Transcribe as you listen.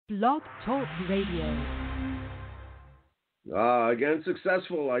Blog Talk Radio. Again,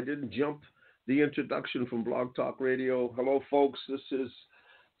 successful. I didn't jump the introduction from Blog Talk Radio. Hello, folks. This is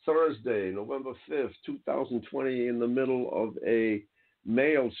Thursday, November 5th, 2020, in the middle of a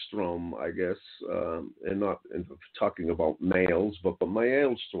maelstrom, I guess, and not talking about males, but the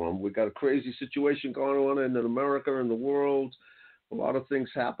maelstrom. We got a crazy situation going on in America and the world. A lot of things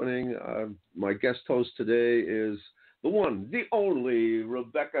happening. My guest host today is the one, the only,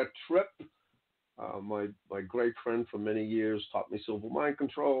 Rebecca Tripp. My great friend for many years, taught me silver mind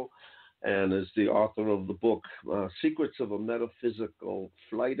control, and is the author of the book Secrets of a Metaphysical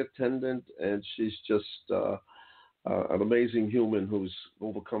Flight Attendant. And she's just an amazing human who's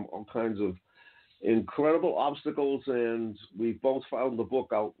overcome all kinds of incredible obstacles. And we both found the book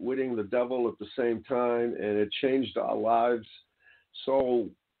Outwitting the Devil at the same time, and it changed our lives.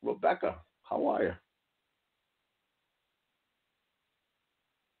 So, Rebecca, how are you?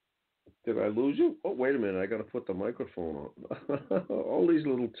 Did I lose you? Oh, wait a minute. I got to put the microphone on. All these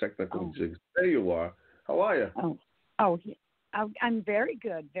little technical jigs. There you are. How are you? I'm very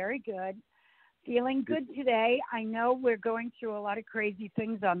good. Very good. Feeling good today. I know we're going through a lot of crazy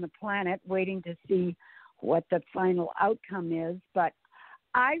things on the planet, waiting to see what the final outcome is. But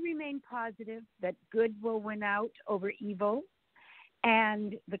I remain positive that good will win out over evil.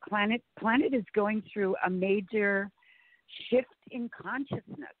 And the planet is going through a major shift in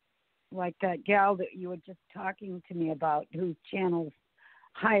consciousness. Like that gal that you were just talking to me about, who channels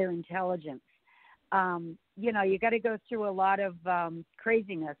higher intelligence. You got to go through a lot of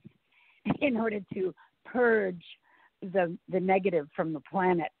craziness in order to purge the negative from the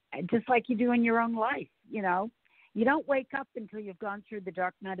planet, just like you do in your own life. You don't wake up until you've gone through the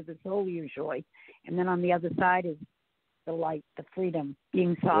dark night of the soul usually, and then on the other side is the light, the freedom,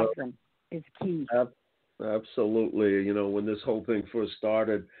 being sovereign is key. Absolutely. When this whole thing first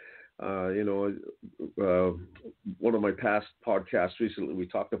started, one of my past podcasts recently, we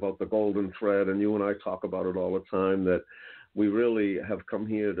talked about the golden thread, and you and I talk about it all the time, that we really have come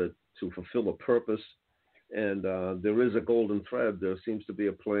here to fulfill a purpose. And there is a golden thread. There seems to be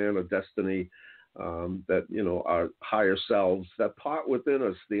a plan, a destiny that, our higher selves, that part within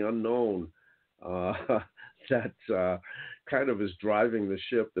us, the unknown, that kind of is driving the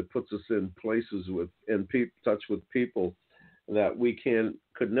ship, that puts us in places touch with people that we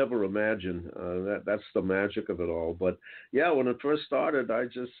could never imagine. That's the magic of it all. But yeah, when it first started, I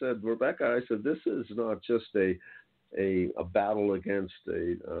just said, Rebecca, I said, this is not just a battle against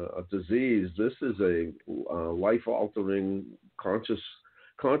a disease. This is a life-altering,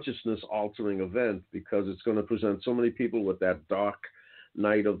 consciousness-altering event, because it's going to present so many people with that dark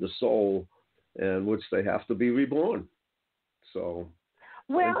night of the soul, in which they have to be reborn. So.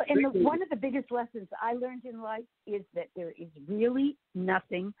 Well, and one of the biggest lessons I learned in life is that there is really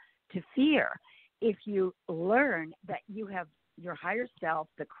nothing to fear if you learn that you have your higher self,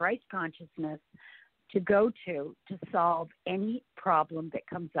 the Christ consciousness, to go to solve any problem that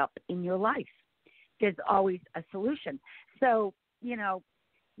comes up in your life. There's always a solution. So,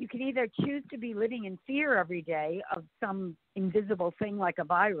 you can either choose to be living in fear every day of some invisible thing like a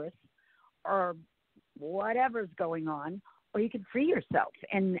virus or whatever's going on, or you can free yourself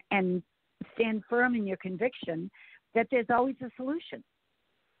and stand firm in your conviction that there's always a solution.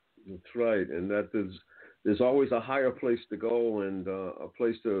 That's right, and that there's always a higher place to go, and a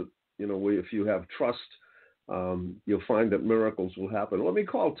place to, where if you have trust, you'll find that miracles will happen. Let me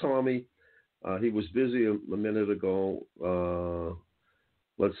call Tommy. He was busy a minute ago.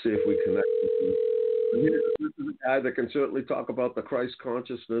 Let's see if we connect with him. This is a guy that can certainly talk about the Christ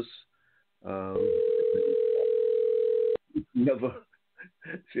consciousness.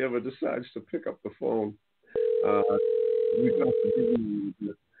 If he ever decides to pick up the phone,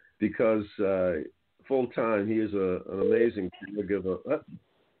 because full time he is an amazing caregiver.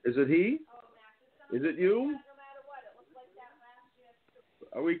 Is it he? Is it you?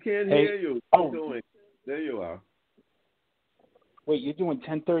 We can't hear you. What are you doing? There you are. Wait, you're doing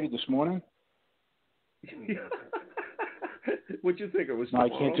 10:30 this morning? What'd you think it was? No,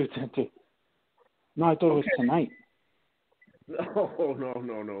 tomorrow? I can't do 10:30. No, I thought it was tonight. Oh,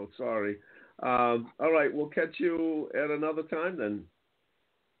 no. Sorry. All right, we'll catch you at another time then.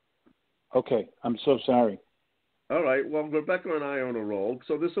 Okay, I'm so sorry. All right, well, Rebecca and I are on a roll,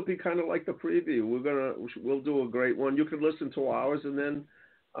 so this will be kind of like the preview. We'll do a great one. You can listen to ours, and then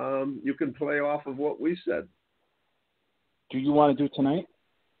you can play off of what we said. Do you want to do tonight?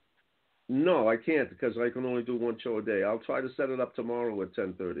 No, I can't, because I can only do one show a day. I'll try to set it up tomorrow at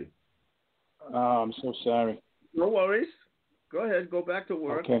 10:30. Oh, I'm so sorry. No worries. Go ahead. Go back to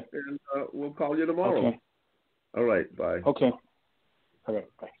work, okay. And we'll call you tomorrow. Okay. All right. Bye. Okay. All right,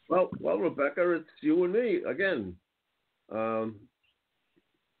 bye. Well, Rebecca, it's you and me again.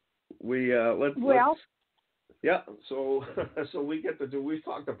 Yeah. So we get to do. We've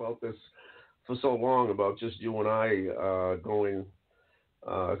talked about this for so long about just you and I going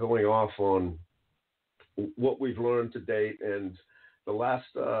off on what we've learned to date, and the last.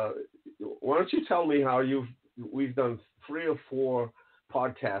 Why don't you tell me how we've done 3 or 4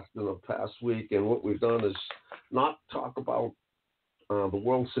 podcasts in the past week, and what we've done is not talk about the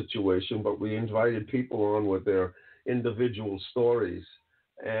world situation, but we invited people on with their individual stories.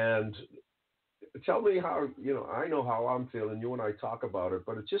 And tell me how, I know how I'm feeling, you and I talk about it,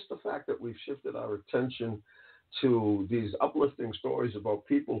 but it's just the fact that we've shifted our attention to these uplifting stories about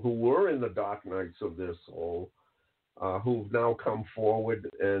people who were in the dark nights of their soul, who've now come forward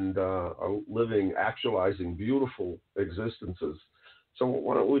and are living, actualizing beautiful existences. So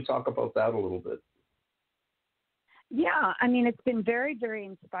why don't we talk about that a little bit? Yeah, I mean, it's been very, very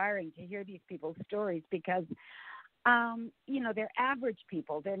inspiring to hear these people's stories because, they're average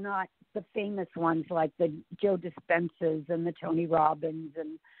people. They're not the famous ones like the Joe Dispensas and the Tony Robbins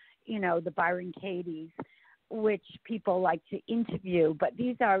and, the Byron Katie's, which people like to interview. But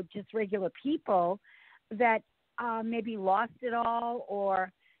these are just regular people that maybe lost it all,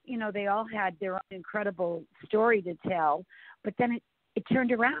 or, they all had their own incredible story to tell. But then it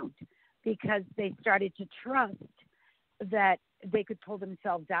turned around because they started to trust that they could pull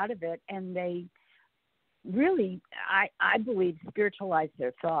themselves out of it, and they really, I believe, spiritualized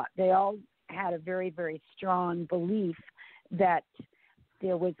their thought. They all had a very, very strong belief that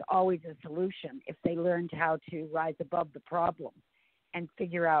there was always a solution if they learned how to rise above the problem and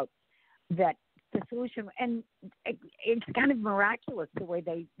figure out that the solution, and it's kind of miraculous the way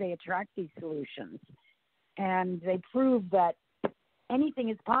they attract these solutions. And they prove that anything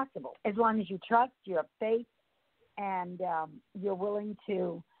is possible as long as you trust, you have faith, and you're willing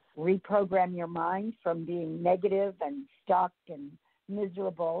to reprogram your mind from being negative and stuck and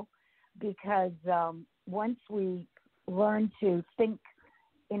miserable, because once we learn to think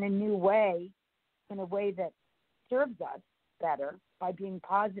in a new way, in a way that serves us better by being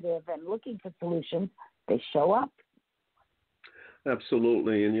positive and looking for solutions, they show up.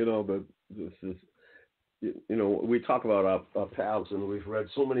 Absolutely. And, we talk about our paths, and we've read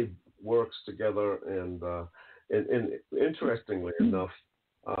so many works together, and interestingly enough,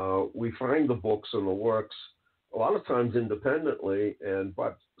 we find the books and the works a lot of times independently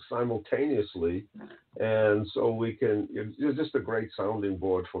but simultaneously, and so it's just a great sounding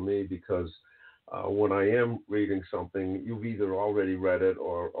board for me, because when I am reading something, you've either already read it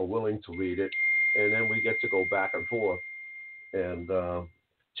or are willing to read it, and then we get to go back and forth, and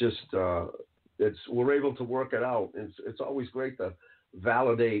we're able to work it out. It's always great to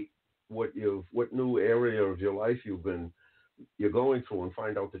validate what new area of your life you're going through, and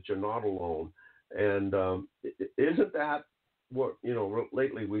find out that you're not alone. And isn't that what,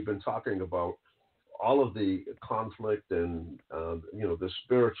 lately we've been talking about all of the conflict and, the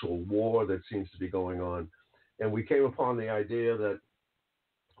spiritual war that seems to be going on. And we came upon the idea that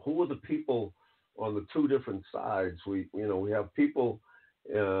who are the people on the two different sides? We have people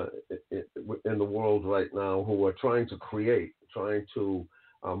in the world right now who are trying to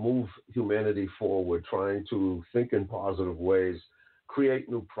move humanity forward, trying to think in positive ways, create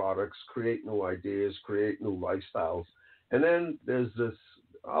new products, create new ideas, create new lifestyles. And then there's this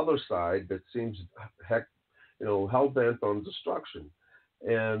other side that seems hell-bent on destruction.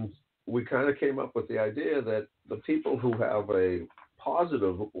 And we kind of came up with the idea that the people who have a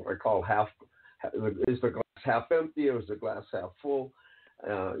positive, what I call is the glass half empty or is the glass half full?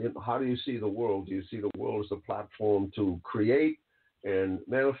 How do you see the world? Do you see the world as a platform to create and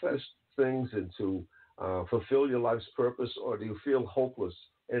manifest things and to fulfill your life's purpose, or do you feel hopeless?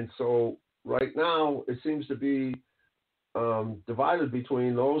 And so right now it seems to be divided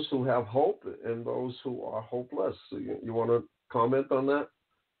between those who have hope and those who are hopeless. So you want to comment on that?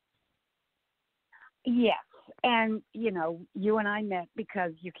 Yes. And, you and I met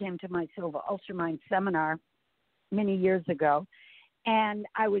because you came to my Silva Ultramind seminar many years ago. And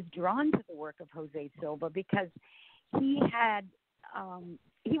I was drawn to the work of Jose Silva because he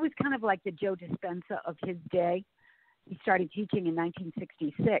was kind of like the Joe Dispenza of his day. He started teaching in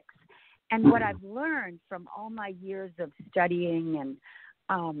 1966. And what I've learned from all my years of studying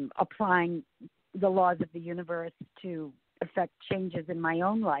and applying the laws of the universe to affect changes in my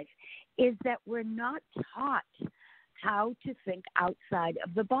own life is that we're not taught how to think outside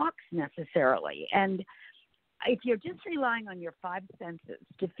of the box necessarily. And if you're just relying on your 5 senses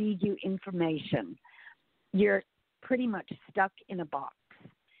to feed you information, you're pretty much stuck in a box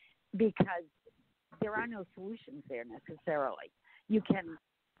because there are no solutions there necessarily. you can,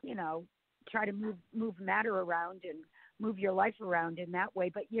 try to move matter around and move your life around in that way,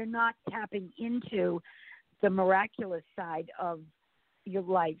 but you're not tapping into the miraculous side of your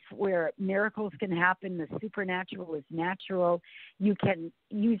life where miracles can happen. The supernatural is natural. You can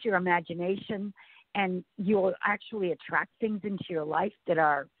use your imagination and you'll actually attract things into your life that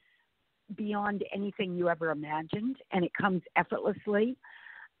are beyond anything you ever imagined, and it comes effortlessly.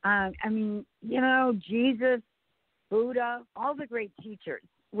 Jesus, Buddha, all the great teachers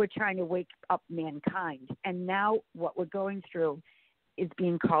were trying to wake up mankind. And now what we're going through is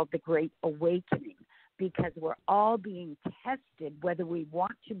being called the Great Awakening, because we're all being tested whether we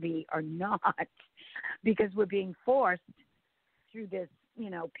want to be or not, because we're being forced through this,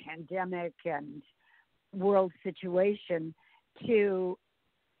 pandemic and world situation to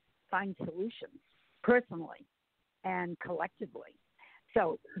find solutions personally and collectively.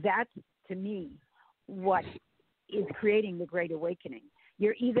 So that's, to me, what is creating the Great Awakening.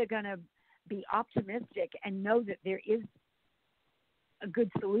 You're either going to be optimistic and know that there is a good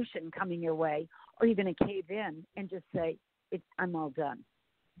solution coming your way, or you're going to cave in and just say, I'm all done.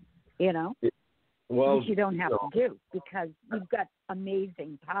 Which you don't have to do, because you've got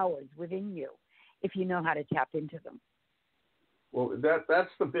amazing powers within you if you know how to tap into them. Well, that's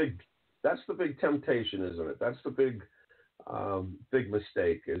the big temptation, isn't it? That's the big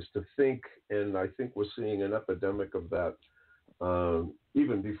mistake, is to think, and I think we're seeing an epidemic of that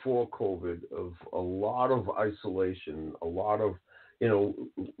even before COVID, of a lot of isolation, a lot of,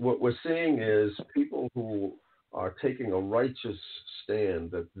 what we're seeing is people who are taking a righteous stand,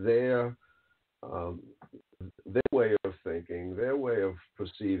 that their way of thinking, their way of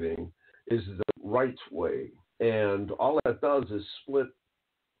perceiving is the right way. And all that does is split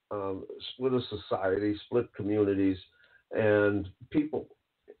a society, split communities and people.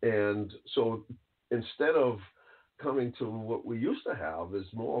 And so instead of coming to what we used to have is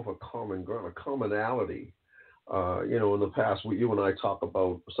more of a common ground, a commonality. In the past, you and I talk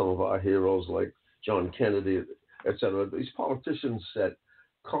about some of our heroes like John Kennedy, et cetera. These politicians set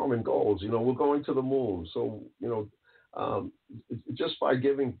common goals. We're going to the moon. So, just by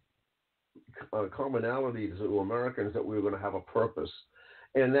giving commonality to Americans, that we were going to have a purpose.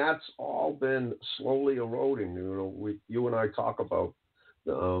 And that's all been slowly eroding. You and I talk about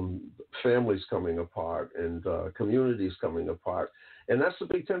families coming apart and communities coming apart. And that's the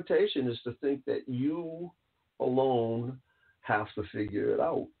big temptation, is to think that you alone have to figure it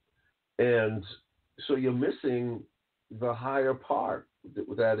out. And so you're missing the higher part.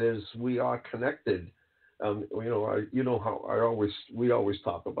 That is, we are connected. We always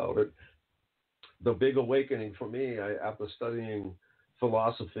talk about it. The big awakening for me, after studying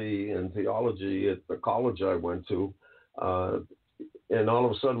philosophy and theology at the college I went to, and all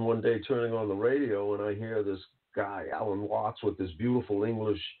of a sudden one day turning on the radio and I hear this guy, Alan Watts, with this beautiful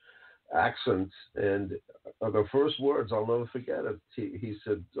English accent, and the first words, I'll never forget it. He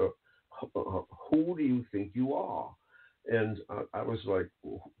said, who do you think you are? And I was like,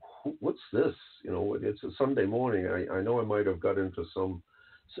 what's this? It's a Sunday morning. I know I might have got into some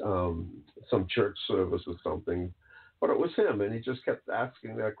church service or something, but it was him. And he just kept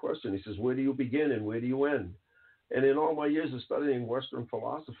asking that question. He says, where do you begin and where do you end? And in all my years of studying Western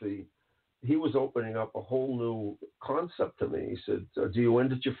philosophy, he was opening up a whole new concept to me. He said, do you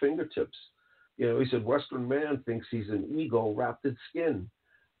end at your fingertips? He said, Western man thinks he's an ego wrapped in skin.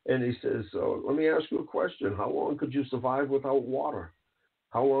 And he says, let me ask you a question. How long could you survive without water?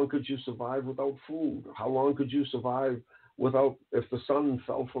 How long could you survive without food? How long could you survive if the sun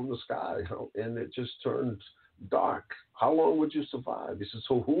fell from the sky and it just turned dark? How long would you survive? He says,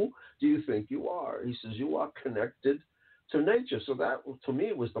 so who do you think you are? He says, you are connected to nature. So that, to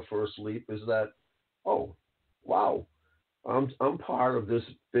me, was the first leap, is that, oh, wow, I'm part of this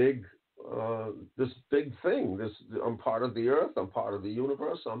big thing. I'm part of the earth. I'm part of the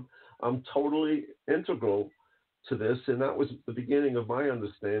universe. I'm totally integral to this. And that was the beginning of my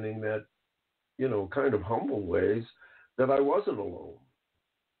understanding that, kind of humble ways, that I wasn't alone.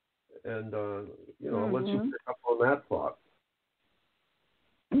 And, I'll let you pick up on that thought.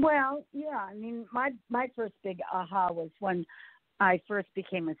 Well, yeah, my first big aha was when I first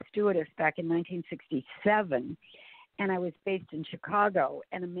became a stewardess back in 1967, and I was based in Chicago,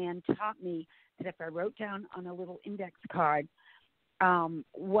 and a man taught me that if I wrote down on a little index card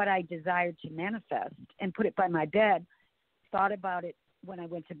what I desired to manifest and put it by my bed, thought about it when I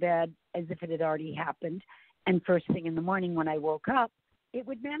went to bed as if it had already happened, and first thing in the morning when I woke up, it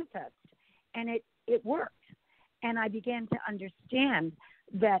would manifest. And it worked. And I began to understand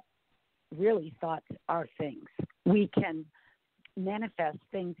that really thoughts are things. We can manifest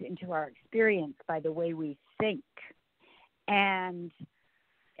things into our experience by the way we think. And,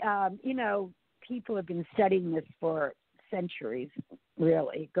 people have been studying this for centuries,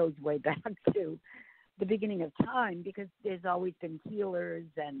 really. It goes way back to the beginning of time, because there's always been healers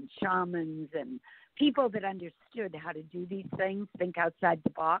and shamans and people that understood how to do these things, think outside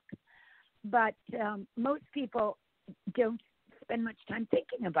the box. But most people don't spend much time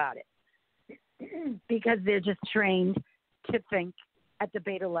thinking about it because they're just trained to think at the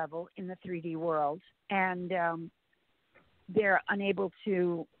beta level in the 3D world, and they're unable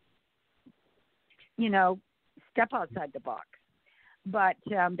to, step outside the box. But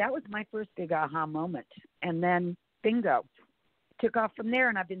that was my first big aha moment. And then, bingo, took off from there,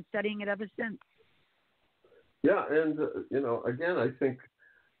 and I've been studying it ever since. Yeah, and, again, I think,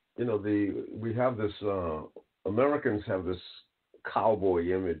 we have this, Americans have this cowboy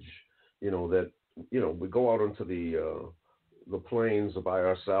image, that, we go out into the plains by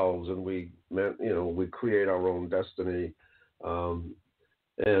ourselves, and we create our own destiny.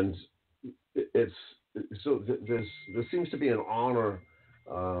 And it's, so there seems to be an honor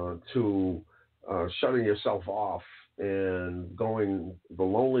to shutting yourself off and going the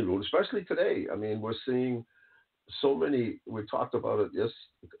lonely route, especially today. I mean, we're seeing so many. We talked about it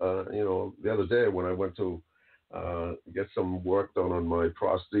the other day when I went to get some work done on my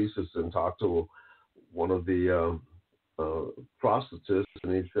prosthesis and talked to one of the prosthetists,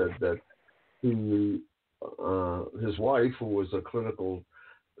 and he said that his wife, who was a clinical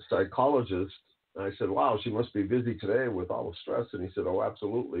psychologist, I said, wow, she must be busy today with all the stress. And he said, oh,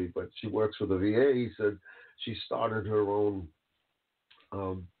 absolutely. But she works for the VA. He said she started her own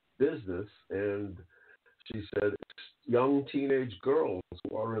business, and she said young teenage girls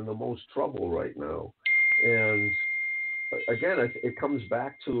who are in the most trouble right now. And again, it comes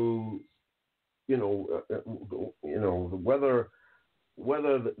back to, whether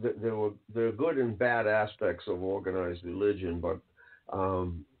there are good and bad aspects of organized religion, but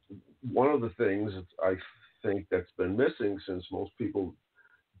one of the things I think that's been missing, since most people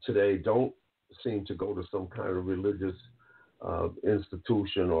today don't seem to go to some kind of religious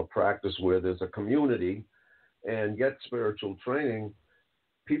institution or practice where there's a community and get spiritual training,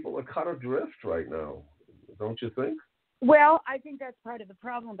 people are cut adrift right now, don't you think? Well, I think that's part of the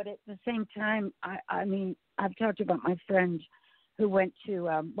problem, but at the same time, I mean, I've talked about my friend who went to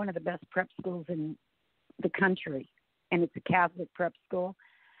one of the best prep schools in the country, and it's a Catholic prep school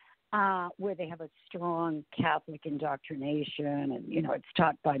where they have a strong Catholic indoctrination, and, it's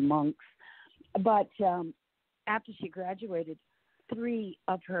taught by monks. But after she graduated, 3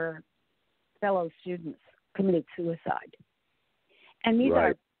 of her fellow students committed suicide. And these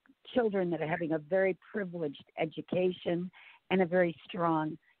Right. are children that are having a very privileged education and a very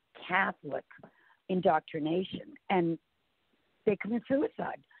strong Catholic indoctrination, and they commit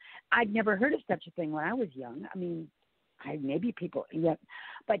suicide. I'd never heard of such a thing when I was young. I mean, maybe people, yeah,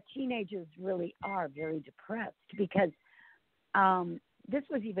 but teenagers really are very depressed because this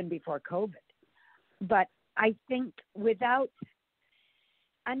was even before COVID. But I think without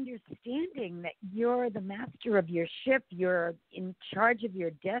understanding that you're the master of your ship, you're in charge of your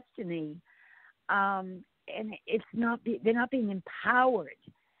destiny, and they're not being empowered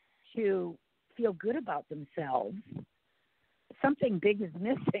to feel good about themselves. Something big is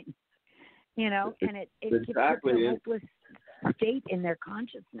missing, and it Exactly. keeps a hopeless state in their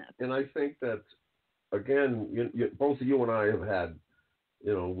consciousness. And I think that, again, both of you and I have had,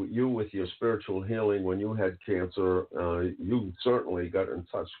 you with your spiritual healing, when you had cancer, you certainly got in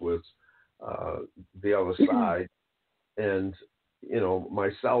touch with the other side. And,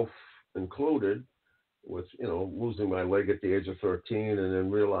 myself included, with, losing my leg at the age of 13 and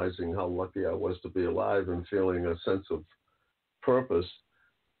then realizing how lucky I was to be alive and feeling a sense of purpose.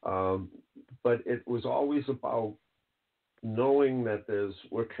 But it was always about knowing that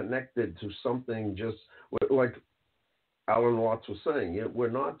we're connected to something, just like Alan Watts was saying, we're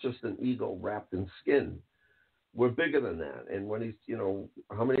not just an ego wrapped in skin. We're bigger than that. And when he's,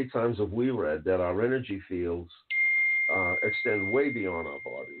 how many times have we read that our energy fields extend way beyond our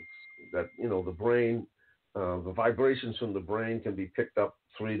bodies? That, the brain, the vibrations from the brain can be picked up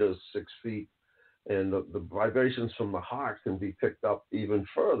 3 to 6 feet, and the vibrations from the heart can be picked up even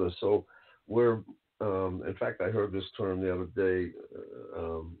further. So we're, in fact, I heard this term the other day,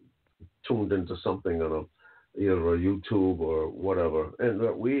 tuned into something on either a YouTube or whatever, and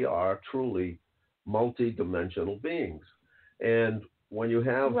that we are truly multi-dimensional beings. And when you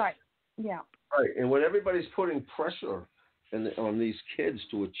have Right, yeah, right, and when everybody's putting pressure on these kids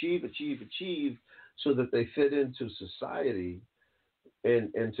to achieve, so that they fit into society,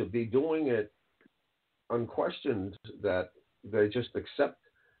 and to be doing it unquestioned, that they just accept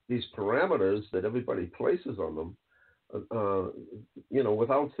these parameters that everybody places on them,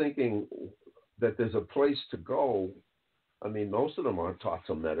 without thinking that there's a place to go. I mean, most of them aren't taught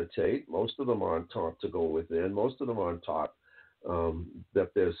to meditate. Most of them aren't taught to go within. Most of them aren't taught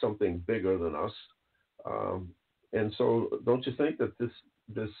that there's something bigger than us. And so, don't you think that this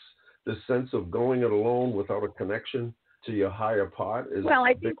sense of going it alone without a connection to your higher part is? Well,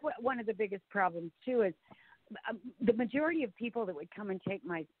 I think one of the biggest problems too is the majority of people that would come and take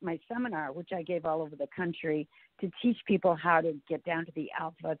my seminar, which I gave all over the country to teach people how to get down to the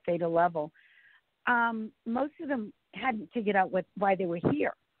alpha, theta level. Most of them hadn't figured out why they were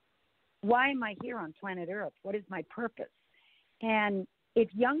here. Why am I here on planet Earth? What is my purpose? And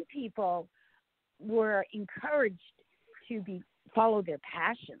if young people were encouraged to follow their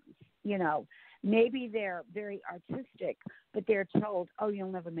passions, maybe they're very artistic, but they're told, oh,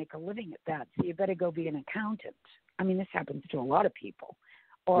 you'll never make a living at that, so you better go be an accountant. I mean, this happens to a lot of people.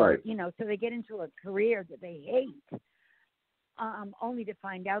 Or, right. So they get into a career that they hate, only to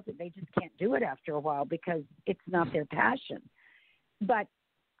find out that they just can't do it after a while because it's not their passion. But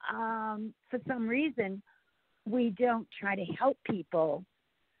for some reason, we don't try to help people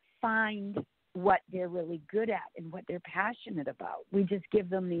find what they're really good at and what they're passionate about. We just give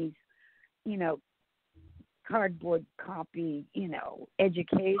them these, cardboard copy,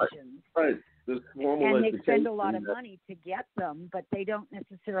 educations. Right. And they spend a lot of money to get them, but they don't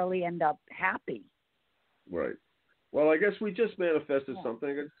necessarily end up happy. Right. Well, I guess we just manifested something.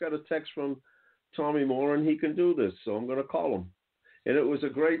 I just got a text from Tommy Morin. He can do this, so I'm going to call him. And it was a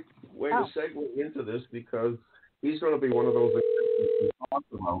great way to segue into this because he's going to be one of those we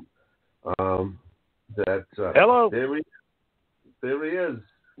talked about. Hello. There he is.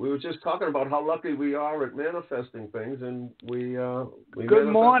 We were just talking about how lucky we are at manifesting things, and we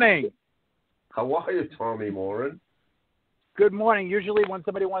Good morning. How are you, Tommy Morin? Good morning. Usually when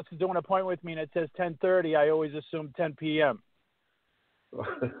somebody wants to do an appointment with me and it says 10:30, I always assume 10 p.m.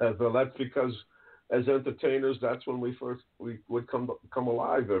 Well, that's because as entertainers, that's when we would come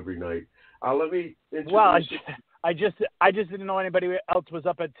alive every night. Let me introduce Well, I just didn't know anybody else was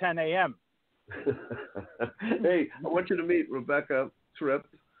up at 10 a.m. Hey, I want you to meet Rebecca Tripp,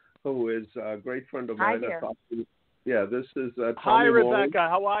 who is a great friend of mine. Hi there. Yeah, this is Tommy Hi, Rebecca. Morin.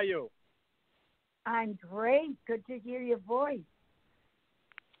 How are you? I'm great. Good to hear your voice.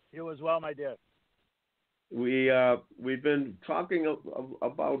 You as well, my dear. We've been talking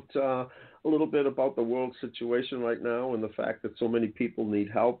about a little bit about the world situation right now and the fact that so many people need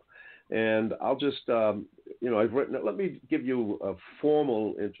help. And I'll just, I've written it. Let me give you a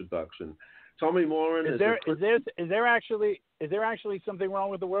formal introduction. Tommy Morin is there actually something wrong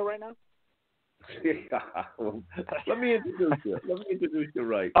with the world right now? Yeah. Well, let me introduce you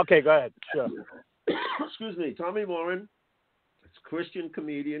right. Okay, go ahead. Sure. Excuse me, Tommy Morin. It's a Christian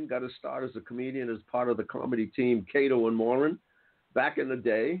comedian. Got to start as a comedian as part of the comedy team Caito and Morin back in the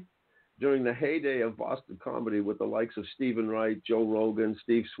day, during the heyday of Boston comedy with the likes of Steven Wright, Joe Rogan,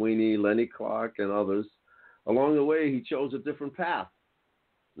 Steve Sweeney, Lennie Clarke, and others. Along the way, he chose a different path.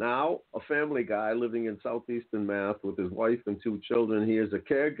 Now, a family guy living in Southeastern MA with his wife and 2 children, he is a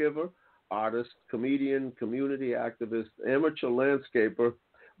caregiver, artist, comedian, community activist, amateur landscaper,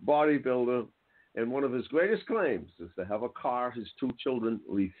 bodybuilder, and one of his greatest claims is to have a car his 2 children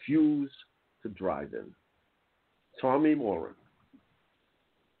refuse to drive in. Tommy Morin.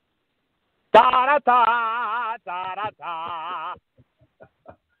 Da, da, da, da, da, da.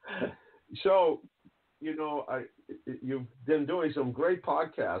 So, you've been doing some great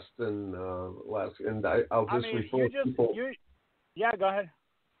podcasts and I'll just refer people. Yeah, go ahead.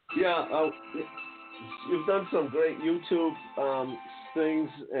 Yeah, you've done some great YouTube things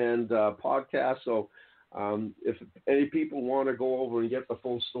and podcasts. So if any people want to go over and get the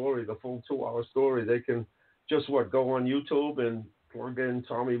full story, the full 2-hour story, they can just go on YouTube and plug in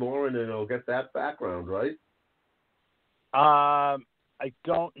Tommy Morin and it'll get that background, right? I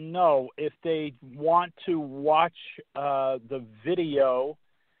don't know. If they want to watch the video,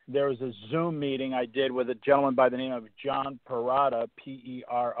 there was a Zoom meeting I did with a gentleman by the name of John Perrotta,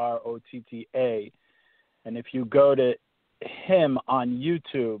 Perrotta. And if you go to him on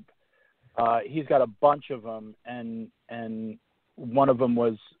YouTube, he's got a bunch of them, and one of them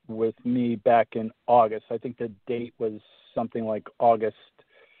was with me back in August. I think the date was something like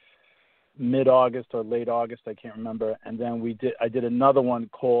mid-August or late August, I can't remember. And then I did another one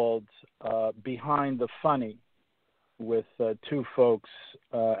called Behind the Funny with 2 folks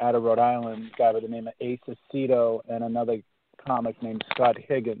out of Rhode Island, a guy by the name of Ace Aceto and another comic named Scott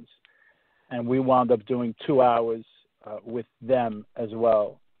Higgins. And we wound up doing 2 hours with them as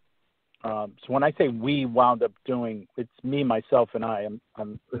well. So when I say we wound up doing, it's me, myself, and I.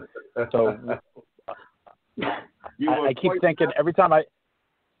 So I keep thinking every time I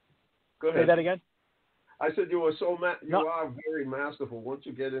Go ahead. say that again. I said you were you are very masterful once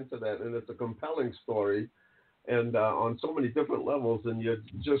you get into that, and it's a compelling story, and on so many different levels, and you're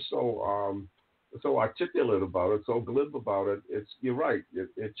just so articulate about it, so glib about it. You're right.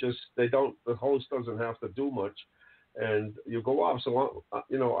 It just the host doesn't have to do much, and you go off. So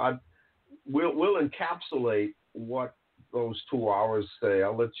we'll encapsulate what those 2 hours say.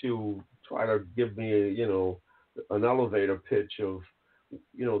 I'll let you try to give me an elevator pitch of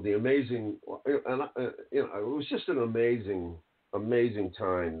the amazing, and it was just an amazing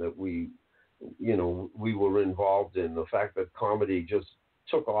time that we were involved in. The fact that comedy just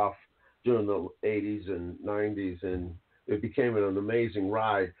took off during the 80s and 90s, and it became an amazing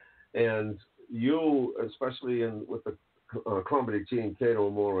ride. And you, especially with the comedy team, Caito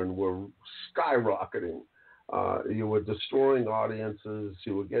and Morin, were skyrocketing. You were destroying audiences.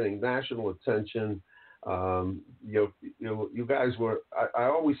 You were getting national attention. You guys were. I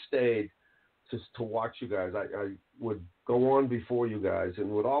always stayed to watch you guys. I would go on before you guys and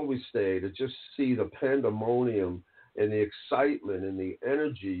would always stay to just see the pandemonium and the excitement and the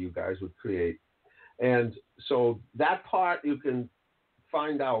energy you guys would create. And so that part you can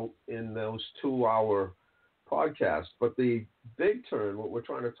find out in those 2 hour podcasts. But the big turn, what we're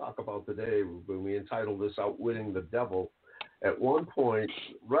trying to talk about today, when we entitled this Outwitting the Devil, at one point,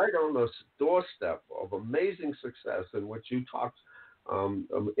 right on the doorstep of amazing success, in which you talked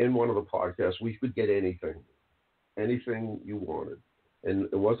in one of the podcasts, we could get anything you wanted. And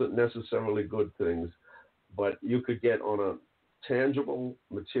it wasn't necessarily good things, but you could get on a tangible,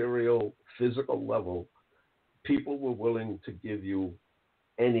 material, physical level. People were willing to give you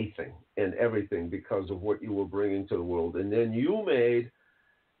anything and everything because of what you were bringing to the world. And then you made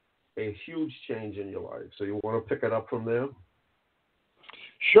a huge change in your life. So you want to pick it up from there?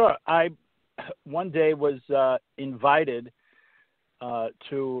 Sure. I one day was invited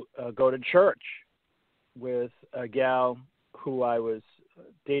to go to church with a gal who I was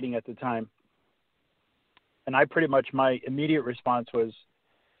dating at the time. And my immediate response was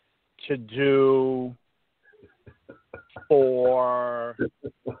to do for,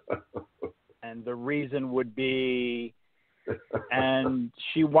 and the reason would be, and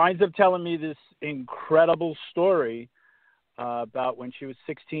she winds up telling me this incredible story about when she was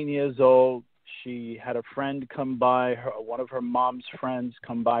 16 years old. She had a friend come by, one of her mom's friends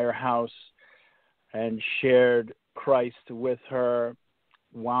come by her house and shared Christ with her,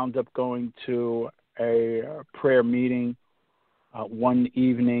 wound up going to a prayer meeting one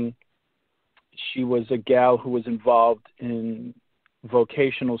evening. She was a gal who was involved in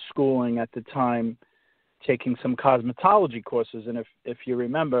vocational schooling at the time, taking some cosmetology courses. And if you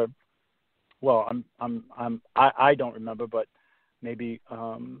remember, well, I don't remember, but maybe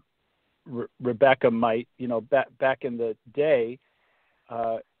Rebecca might. Back in the day,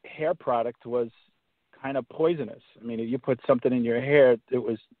 hair product was kind of poisonous. I mean, if you put something in your hair, it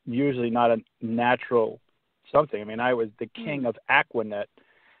was usually not a natural something. I mean, I was the king of Aquanet,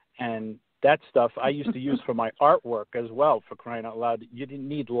 and that stuff I used to use for my artwork as well, for crying out loud. You didn't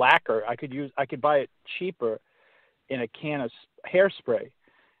need lacquer. I could buy it cheaper in a can of hairspray.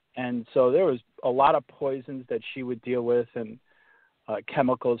 And so there was a lot of poisons that she would deal with, and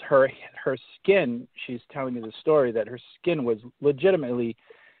chemicals. Her skin, she's telling me the story that her skin was legitimately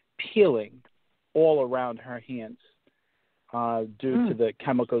peeling all around her hands due to the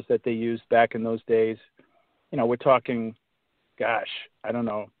chemicals that they used back in those days. We're talking, gosh, I don't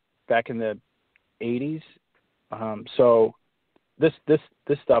know, back in the 80s. So this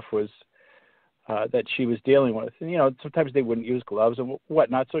stuff was that she was dealing with. And, sometimes they wouldn't use gloves and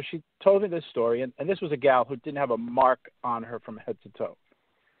whatnot. So she told me this story, and this was a gal who didn't have a mark on her from head to toe.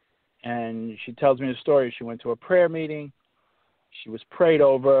 And she tells me the story. She went to a prayer meeting. She was prayed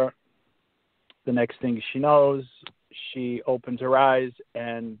over. The next thing she knows, she opens her eyes,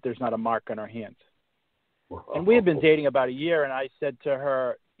 and there's not a mark on her hands. And we had been dating about a year, and I said to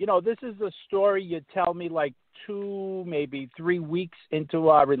her, this is a story you tell me like 2, maybe 3 weeks into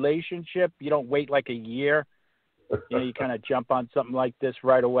our relationship. You don't wait like a year. You kind of jump on something like this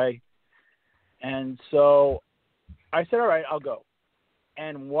right away. And so I said, all right, I'll go.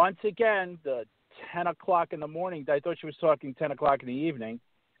 And once again, the 10 o'clock in the morning, I thought she was talking 10 o'clock in the evening.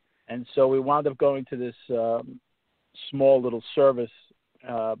 And so we wound up going to this small little service,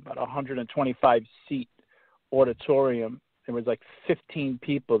 about 125-seat auditorium. There was like 13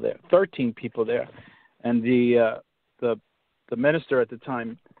 people there. And the minister at the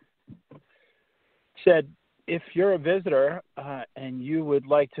time said, if you're a visitor and you would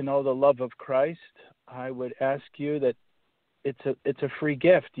like to know the love of Christ, I would ask you that it's a free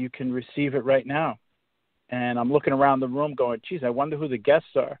gift. You can receive it right now. and I'm looking around the room going, geez, I wonder who the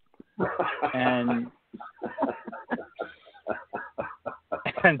guests are. And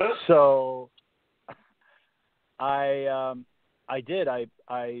so I did. I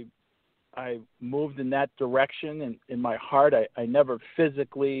moved in that direction, and in my heart, I never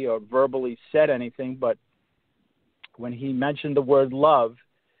physically or verbally said anything, but when he mentioned the word love,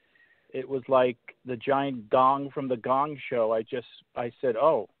 it was like the giant gong from the Gong Show. I said,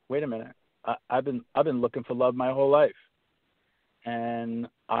 oh, wait a minute. I've been looking for love my whole life. And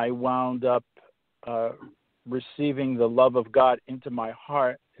I wound up receiving the love of God into my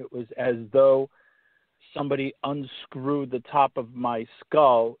heart. It was as though somebody unscrewed the top of my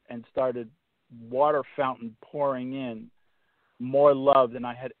skull and started water fountain pouring in more love than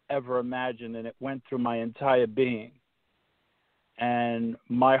I had ever imagined, and it went through my entire being. And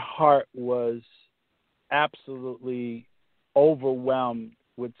my heart was absolutely overwhelmed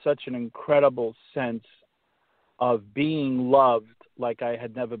with such an incredible sense of being loved like I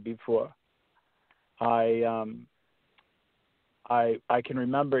had never before. I can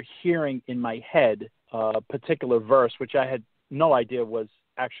remember hearing in my head a particular verse, which I had no idea was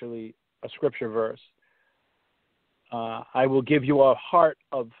actually a scripture verse. I will give you a heart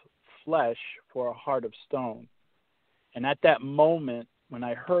of flesh for a heart of stone. And at that moment, when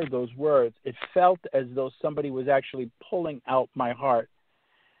I heard those words, it felt as though somebody was actually pulling out my heart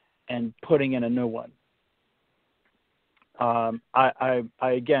and putting in a new one. I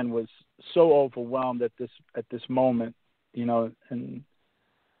again was so overwhelmed at this moment, you know, and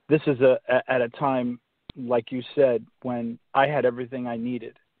this is at a time, like you said, when I had everything I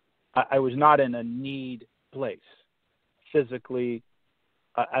needed. I was not in a need place physically,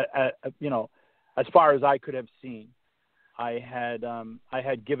 you know, as far as I could have seen. I had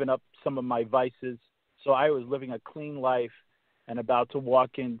given up some of my vices, so I was living a clean life and about to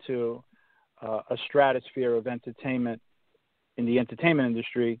walk into a stratosphere of entertainment in the entertainment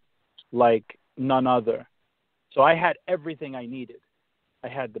industry like none other. So I had everything I needed. I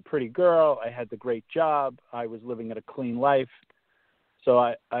had the pretty girl, I had the great job, I was living at a clean life. So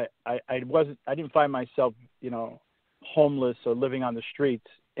I didn't find myself, you know, homeless or living on the streets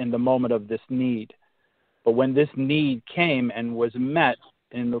in the moment of this need. But when this need came and was met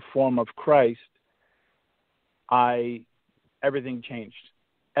in the form of Christ, everything changed.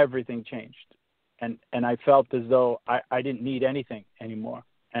 Everything changed. And I felt as though I didn't need anything anymore.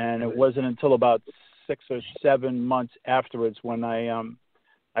 And it wasn't until about 6 or 7 months afterwards when I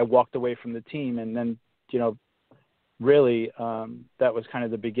walked away from the team. And then, you know, really that was kind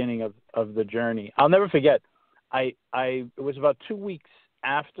of the beginning of the journey. I'll never forget. It was about 2 weeks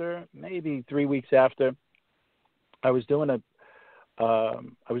after, maybe 3 weeks after, I was doing an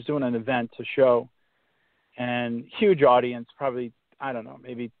event, a show, and huge audience, probably, I don't know,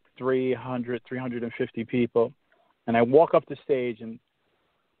 maybe 350 people. And I walk up the stage, and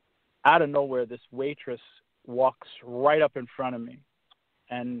out of nowhere, this waitress walks right up in front of me.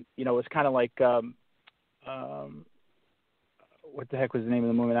 And, you know, it's kind of like, what the heck was the name of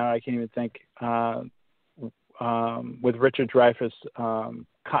the movie now? I can't even think. With Richard Dreyfuss.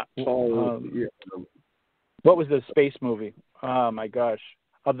 What was the space movie? Oh, my gosh.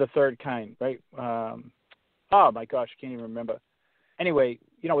 Of the Third Kind, right? Oh, my gosh, I can't even remember. Anyway,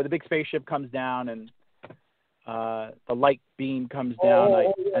 you know, where the big spaceship comes down and the light beam comes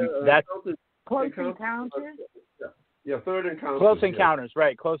down. And that's Close Encounters? Yeah, Third Encounters. Close Encounters,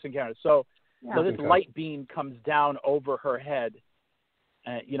 right, Close Encounters. So this light beam comes down over her head,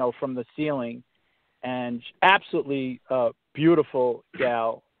 you know, from the ceiling. And absolutely beautiful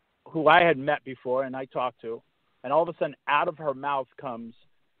gal who I had met before and I talked to. And all of a sudden, out of her mouth comes,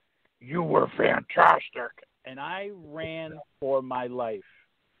 "You were fantastic." And I ran for my life.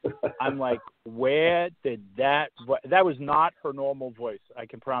 I'm like, where did that was not her normal voice, I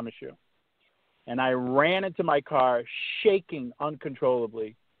can promise you. And I ran into my car, shaking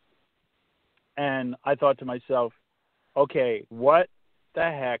uncontrollably. And I thought to myself, okay, what the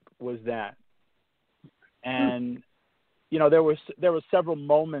heck was that? And, you know, there were several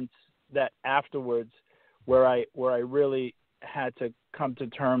moments that afterwards where I really had to come to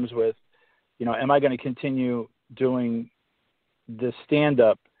terms with, you know, am I going to continue doing this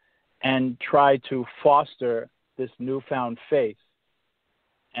stand-up and try to foster this newfound faith?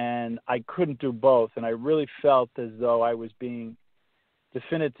 And I couldn't do both. And I really felt as though I was being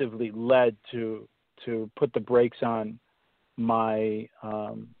definitively led to put the brakes on my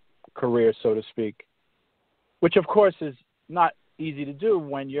career, so to speak, which, of course, is not easy to do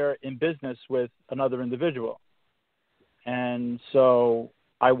when you're in business with another individual. And so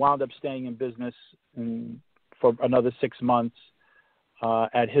I wound up staying in business for another 6 months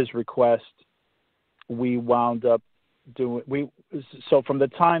at his request, we wound up so from the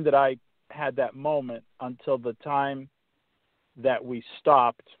time that I had that moment until the time that we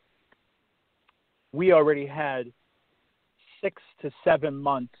stopped, we already had 6 to 7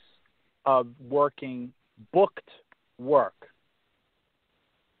 months of booked work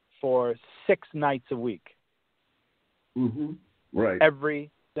for 6 nights a week. Mm-hmm. Right. Every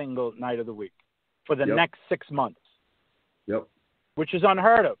single night of the week for the next 6 months. Yep. Which is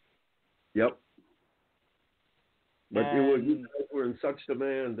unheard of. Yep. But you guys were in such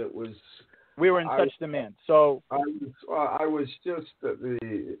demand that we were in such demand. So I was just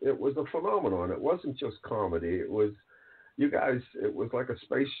it was a phenomenon. It wasn't just comedy. It was you guys. It was like a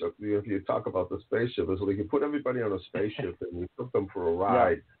spaceship. If you talk about the spaceship, it's like you put everybody on a spaceship and you took them for a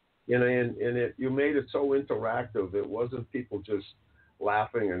ride. Yeah. And you made it so interactive. It wasn't people just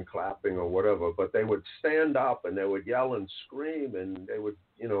laughing and clapping or whatever, but they would stand up and they would yell and scream and they would,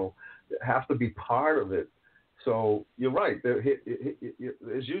 have to be part of it. So you're right.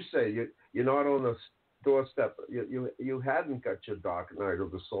 As you say, you're not on the doorstep. You hadn't got your dark night of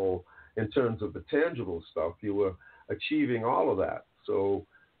the soul in terms of the tangible stuff. You were achieving all of that. So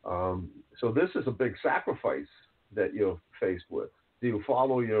this is a big sacrifice that you're faced with. Do you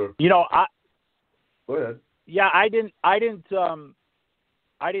follow your? Go ahead. Yeah, I didn't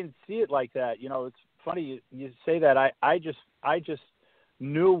see it like that. It's funny you say that. I just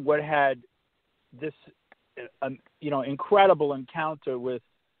knew what had this, incredible encounter with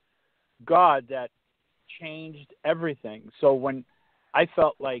God that changed everything. So when I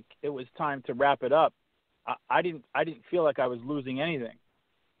felt like it was time to wrap it up, I didn't feel like I was losing anything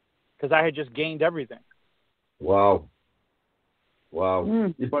because I had just gained everything. Wow.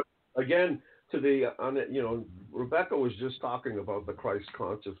 But again, Rebecca was just talking about the Christ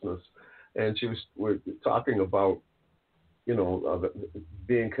consciousness, and we're talking about,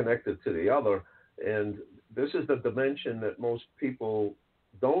 being connected to the other, and this is the dimension that most people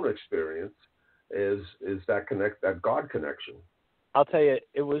don't experience, is that God connection. I'll tell you,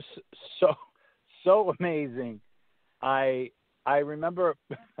 it was so amazing. I remember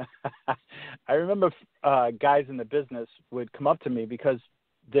guys in the business would come up to me because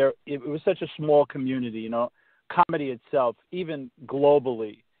it was such a small community. Comedy itself, even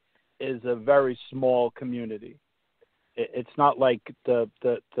globally, is a very small community. It's not like the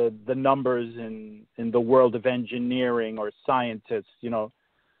numbers in the world of engineering or scientists.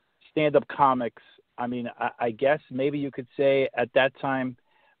 Stand-up comics. I mean, I guess maybe you could say at that time,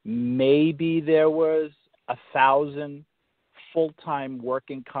 maybe there was 1,000 full-time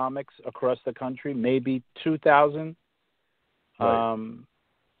working comics across the country, maybe 2,000. Right.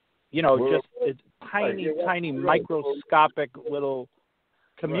 Just a tiny microscopic little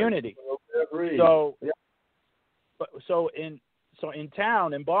community. Right. So in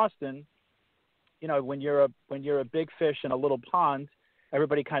town in Boston, when you're a big fish in a little pond,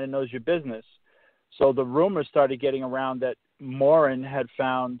 everybody kind of knows your business. So the rumors started getting around that Morin had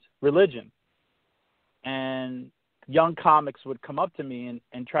found religion, and young comics would come up to me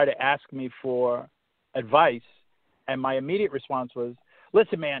and try to ask me for advice, and my immediate response was,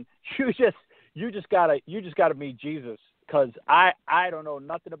 "Listen, man, you just gotta meet Jesus, because I don't know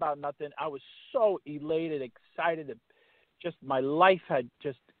nothing about nothing." I was so elated, excited that just my life had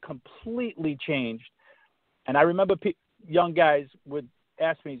just completely changed. And I remember young guys would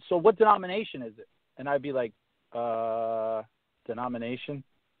ask me, "So what denomination is it?" And I'd be like, "Denomination?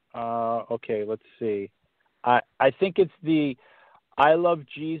 Okay, let's see. I think it's the I love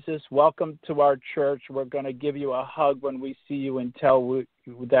Jesus, welcome to our church, we're going to give you a hug when we see you and tell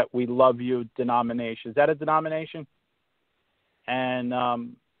that we love you denomination." Is that a denomination? And,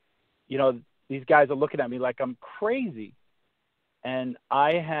 these guys are looking at me like I'm crazy. And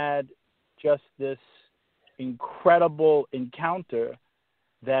I had just this incredible encounter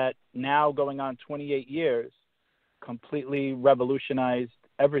that now, going on 28 years, completely revolutionized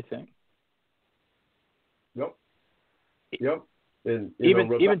everything. Yep. And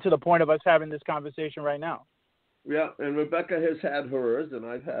even to the point of us having this conversation right now. Yeah, and Rebecca has had hers, and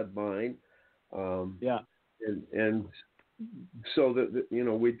I've had mine. And so that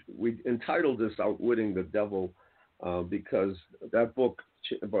we entitled this "Outwitting the Devil" because that book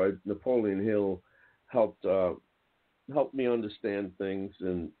by Napoleon Hill helped me understand things,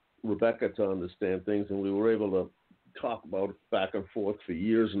 and Rebecca to understand things, and we were able to talk about it back and forth for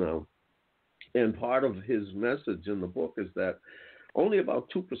years now. And part of his message in the book is that only about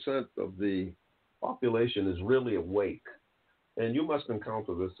 2% of the population is really awake. And you must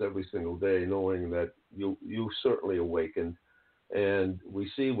encounter this every single day, knowing that you certainly awakened. And we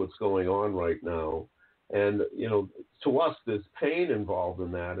see what's going on right now. And, to us, there's pain involved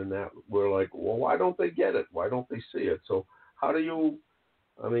in that, and that we're like, well, why don't they get it? Why don't they see it? So how do you,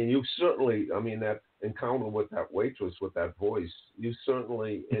 you certainly, that encounter with that waitress with that voice, you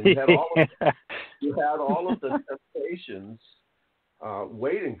certainly, and you had all of the temptations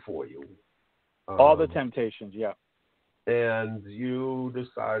waiting for you. All the temptations, yeah. And you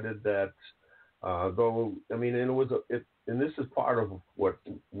decided that, and this is part of what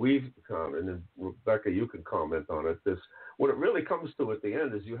we've commented, and Rebecca, you can comment on it. What it really comes to at the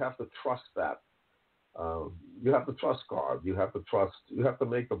end is you have to trust that. You have to trust God. You have to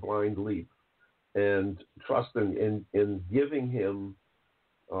make the blind leap and trust in giving him,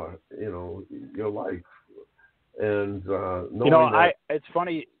 your life. And knowing it's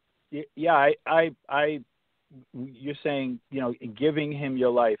funny. Yeah, you're saying, giving him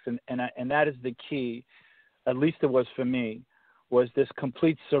your life, and that is the key. At least it was for me, was this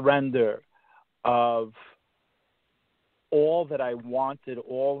complete surrender of all that I wanted,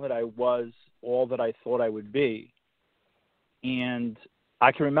 all that I was, all that I thought I would be. And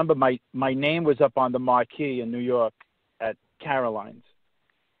I can remember my name was up on the marquee in New York at Caroline's.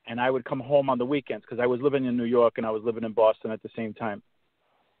 And I would come home on the weekends because I was living in New York and I was living in Boston at the same time.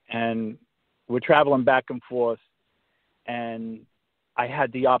 And we're traveling back and forth. And I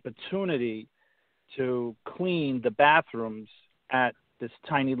had the opportunity to clean the bathrooms at this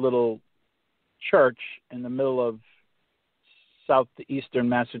tiny little church in the middle of Southeastern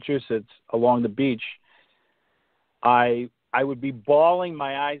Massachusetts along the beach. I would be bawling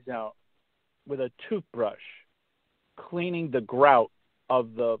my eyes out with a toothbrush, cleaning the grout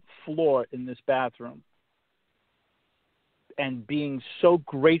of the floor in this bathroom, and being so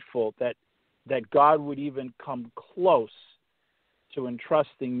grateful that God would even come close to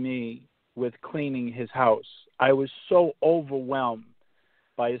entrusting me with cleaning his house. I was so overwhelmed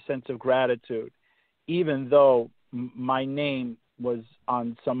by a sense of gratitude, even though my name was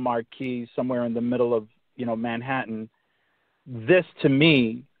on some marquee somewhere in the middle of, Manhattan. This, to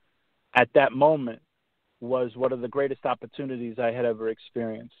me, at that moment, was one of the greatest opportunities I had ever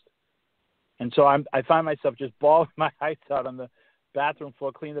experienced. And so I find myself just bawling my eyes out on the bathroom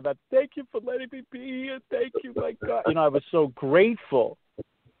floor, cleaning the bathroom. Thank you for letting me be here. Thank you, my God. I was so grateful.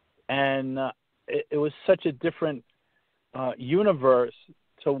 And it was such a different universe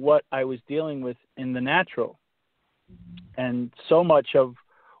to what I was dealing with in the natural. And so much of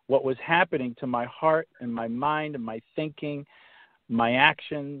what was happening to my heart and my mind and my thinking, my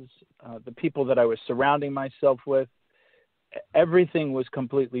actions, the people that I was surrounding myself with, everything was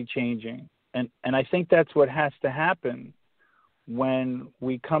completely changing. And I think that's what has to happen when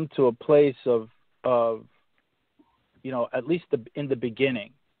we come to a place of at least in the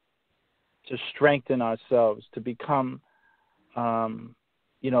beginning, to strengthen ourselves, to become,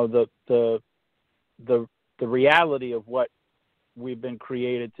 the reality of what we've been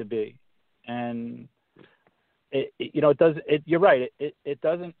created to be. And you're right. It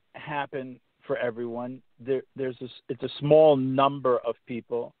doesn't happen for everyone. It's a small number of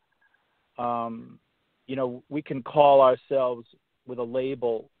people. We can call ourselves with a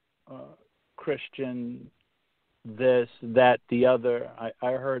label, Christian, this, that, the other.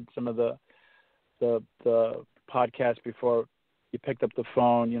 I heard some of the podcast before you picked up the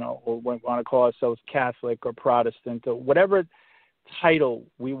phone, or we want to call ourselves Catholic or Protestant or whatever title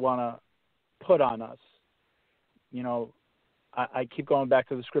we want to put on us. I keep going back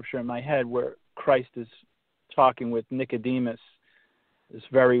to the scripture in my head where Christ is talking with Nicodemus, this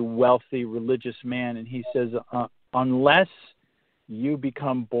very wealthy religious man, and he says, unless you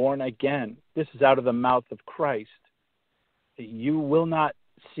become born again, this is out of the mouth of Christ, you will not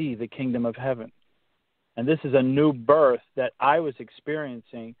see the kingdom of heaven. And this is a new birth that I was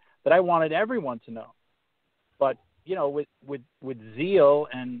experiencing that I wanted everyone to know. But, with zeal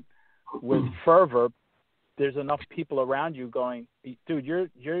and with fervor, there's enough people around you going, dude, you're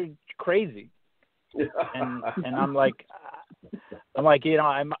crazy. And I'm like, I might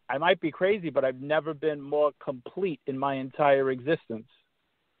be crazy, but I've never been more complete in my entire existence.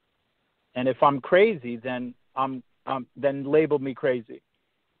 And if I'm crazy, then then label me crazy.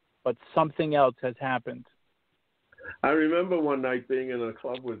 But something else has happened. I remember one night being in a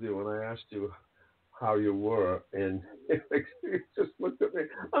club with you, and I asked you how you were, and you just looked at me.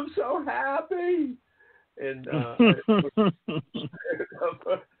 I'm so happy, and and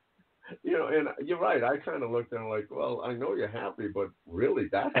you're right. I kind of looked at him like, well, I know you're happy, but really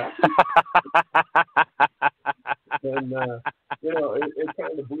that happy? And it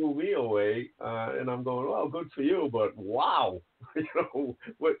kind of blew me away, and I'm going, well, good for you, but wow.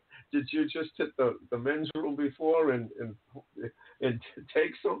 what did you just hit the men's room before and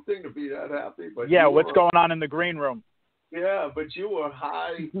take something to be that happy? But yeah, what's going on in the green room? Yeah, but you were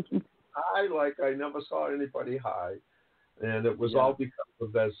high like I never saw anybody high, and it was all because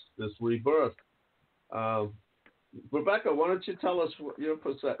of this rebirth. Rebecca, why don't you tell us what your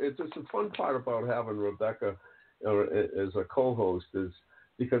perception? It's a fun part about having Rebecca as a co-host is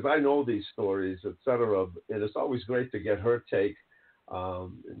because I know these stories, etc., and it's always great to get her take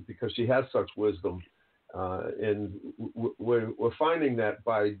because she has such wisdom, and we're finding that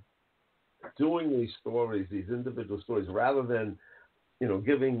by doing these stories, these individual stories, rather than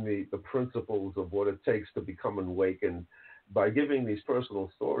giving the principles of what it takes to become awakened, by giving these personal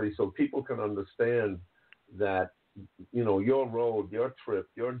stories so people can understand that your road, your trip,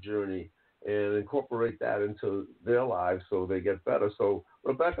 your journey, and incorporate that into their lives so they get better. So,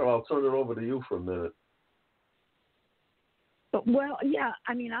 Rebecca, I'll turn it over to you for a minute. Well, yeah,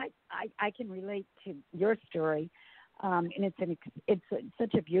 I mean, I can relate to your story, and it's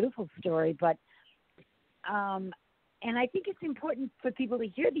such a beautiful story. But and I think it's important for people to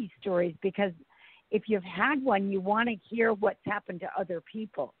hear these stories because if you've had one, you want to hear what's happened to other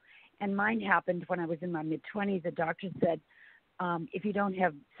people. And mine happened when I was in my mid-20s. The doctor said, if you don't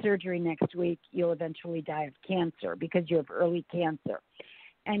have surgery next week, you'll eventually die of cancer because you have early cancer.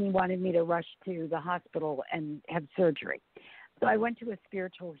 And he wanted me to rush to the hospital and have surgery. So I went to a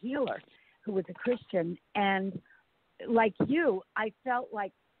spiritual healer who was a Christian. And like you, I felt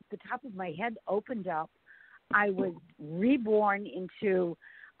like the top of my head opened up. I was reborn into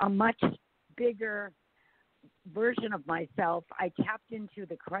a much bigger version of myself. I tapped into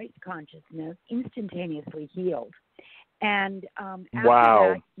the Christ consciousness, instantaneously healed. And after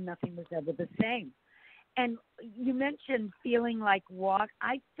that, nothing was ever the same. And you mentioned feeling like water.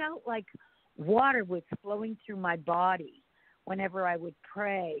 I felt like water was flowing through my body whenever I would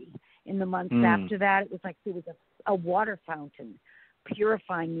pray. In the months after that, it was like there was a water fountain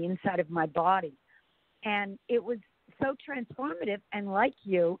purifying the inside of my body. And it was so transformative. And like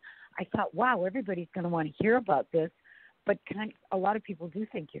you, I thought, wow, everybody's going to want to hear about this. But a lot of people do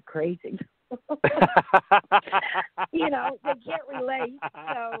think you're crazy. They can't relate,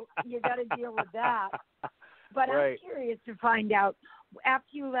 so you got to deal with that. But right. I'm curious to find out, after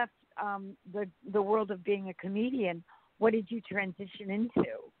you left the world of being a comedian, what did you transition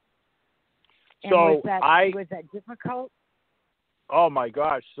into? And was that difficult? Oh my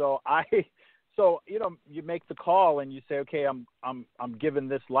gosh! So you make the call and you say, okay, I'm giving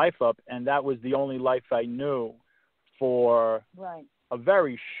this life up, and that was the only life I knew for a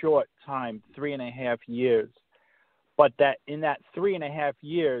very short time, 3.5 years. But that in that 3.5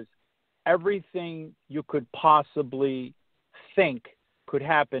 years, everything you could possibly think could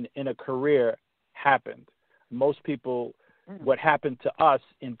happen in a career happened. Most people, what happened to us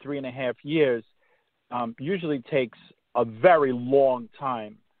in 3.5 years usually takes a very long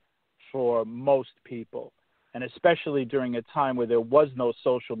time for most people, and especially during a time where there was no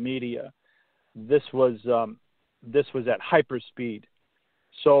social media. This was at hyperspeed.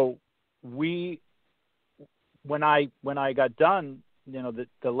 So when I got done,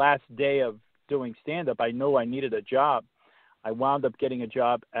 the last day of doing stand-up, I knew I needed a job. I wound up getting a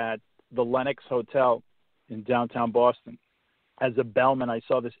job at the Lenox Hotel in downtown Boston as a bellman. I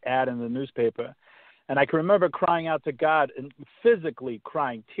saw this ad in the newspaper, and I can remember crying out to God and physically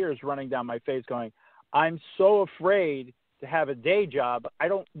crying, tears running down my face, going, I'm so afraid to have a day job.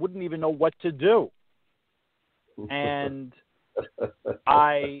 Wouldn't even know what to do. And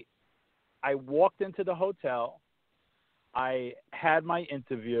I walked into the hotel. I had my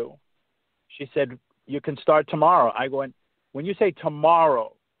interview. She said, you can start tomorrow. I went, when you say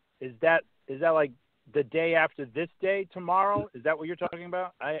tomorrow, is that like the day after this day, tomorrow? Is that what you're talking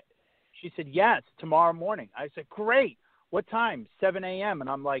about? She said, yes, tomorrow morning. I said, great. What time? 7 a.m. And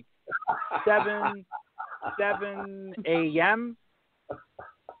I'm like, 7 a.m.?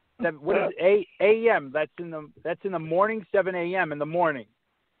 What is a.m.? That's in the morning, 7 a.m. in the morning.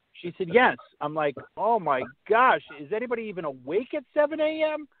 She said, yes. I'm like, oh my gosh, is anybody even awake at 7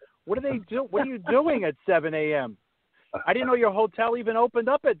 a.m.? What do they do? What are you doing at 7 a.m.? I didn't know your hotel even opened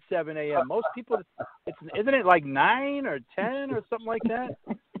up at 7 a.m. Most people, isn't it like 9 or 10 or something like that?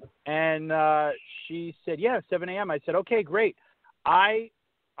 And she said, yeah, 7 a.m. I said, okay, great. I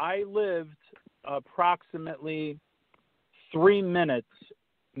lived approximately 3 minutes,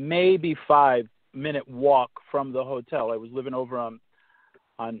 maybe 5-minute walk from the hotel. I was living over on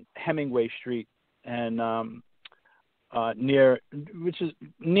Hemingway Street and near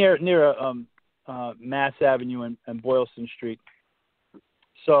Mass Avenue and Boylston Street.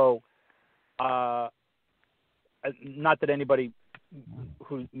 So, not that anybody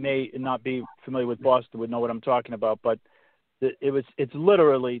who may not be familiar with Boston would know what I'm talking about, but it's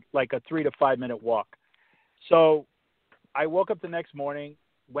literally like a 3 to 5 minute walk. So I woke up the next morning,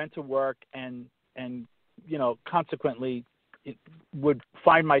 went to work, and consequently would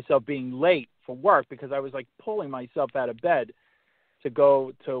find myself being late for work because I was like pulling myself out of bed to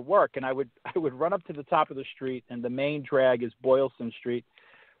go to work. And I would run up to the top of the street, and the main drag is Boylston Street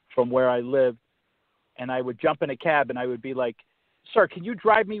from where I live. And I would jump in a cab and I would be like, "Sir, can you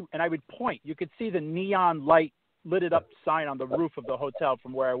drive me?" And I would point. You could see the neon light lit up sign on the roof of the hotel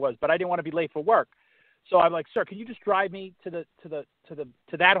from where I was, but I didn't want to be late for work. So I'm like, "Sir, can you just drive me to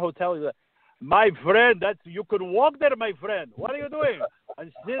that hotel?" He's like, "My friend, you could walk there, my friend. What are you doing?"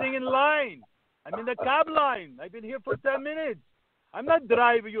 "I'm sitting in line. I'm in the cab line. I've been here for 10 minutes. I'm not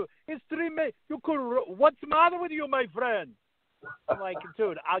driving you. It's 3 minutes. What's the matter with you, my friend?" I'm like,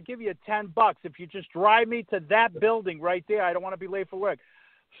 "Dude, I'll give you $10 if you just drive me to that building right there. I don't want to be late for work."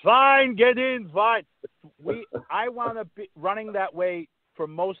 "Fine, get in, fine." I wound up running that way for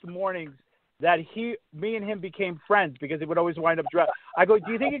most mornings. That me and him became friends because he would always wind up driving. I go,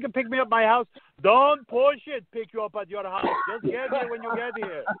 "Do you think you can pick me up at my house?" "Don't push it. Pick you up at your house. Just get here when you get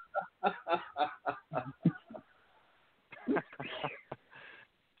here."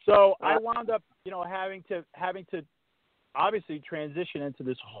 So I wound up, having to obviously transition into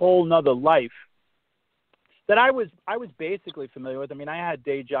this whole nother life that I was basically familiar with. I mean, I had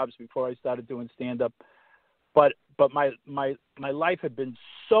day jobs before I started doing stand-up, but my life had been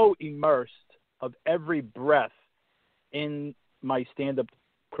so immersed of every breath in my stand-up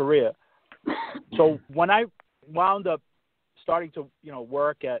career. So when I wound up starting to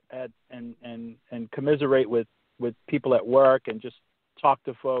work at and commiserate with people at work and just talk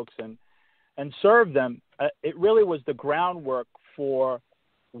to folks and serve them, it really was the groundwork for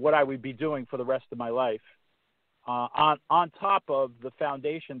what I would be doing for the rest of my life. On top of the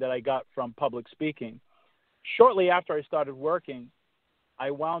foundation that I got from public speaking. Shortly after I started working, I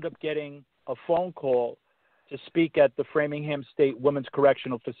wound up getting a phone call to speak at the Framingham State Women's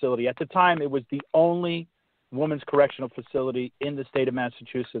Correctional Facility. At the time, it was the only women's correctional facility in the state of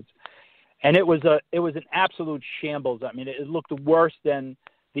Massachusetts. And it was an absolute shambles. I mean, it looked worse than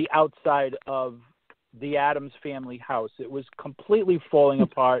the outside of the Addams family house. It was completely falling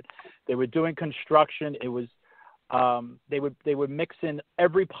apart. They were doing construction. It was they would mix in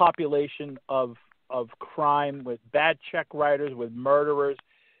every population of crime with bad check writers, with murderers.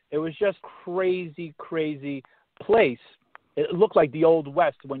 It was just crazy place. It looked like the Old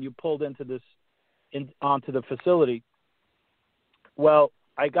West when you pulled onto the facility. Well,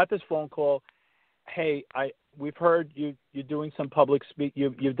 I got this phone call. "Hey, we've heard you're doing some public speak.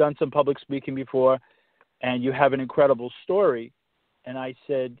 You've done some public speaking before, and you have an incredible story." And I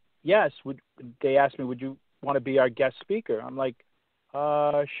said, "Yes." They asked me, "Would you want to be our guest speaker?" I'm like,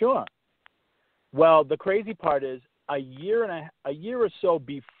 "Sure." Well, the crazy part is a year or so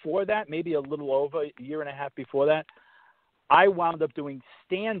before that, maybe a little over a year and a half before that, I wound up doing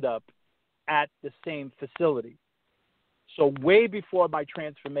stand-up at the same facility. So way before my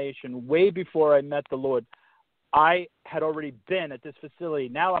transformation, way before I met the Lord, I had already been at this facility.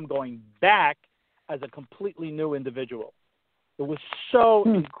 Now I'm going back as a completely new individual. It was so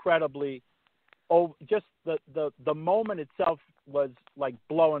incredibly, just the moment itself was like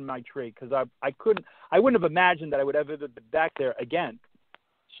blowing my tree because I wouldn't have imagined that I would ever be back there again.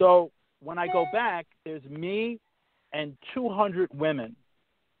 So when I go back, there's me and 200 women.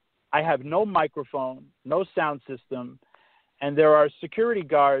 I have no microphone, no sound system, and there are security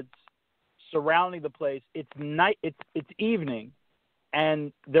guards surrounding the place. It's night. It's evening,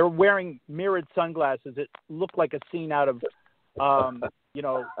 and they're wearing mirrored sunglasses. It looked like a scene out of,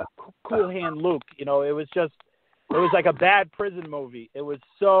 Cool Hand Luke. It was like a bad prison movie. It was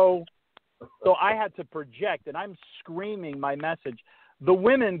so I had to project, and I'm screaming my message. The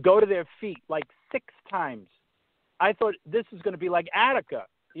women go to their feet like 6 times. I thought this is going to be like Attica.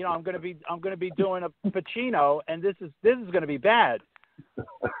 I'm going to be doing a Pacino, and this is going to be bad.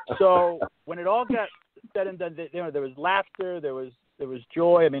 So when it all got said and done, there was laughter, there was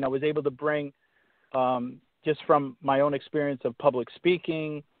joy. I mean, I was able to bring, just from my own experience of public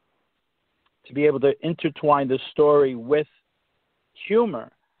speaking, to be able to intertwine the story with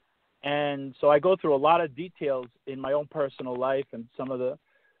humor. And so I go through a lot of details in my own personal life and some of the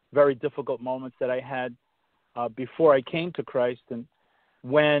very difficult moments that I had before I came to Christ. And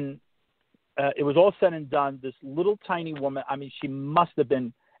when it was all said and done, this little tiny woman, I mean, she must have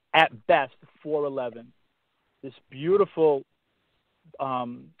been at best 4'11", this beautiful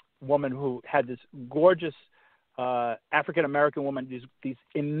woman who had this gorgeous African American woman, these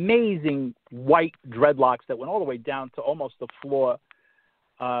amazing white dreadlocks that went all the way down to almost the floor.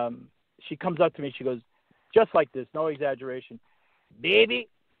 She comes up to me. She goes, just like this, no exaggeration, "Baby,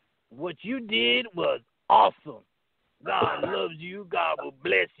 what you did was awesome. God loves you. God will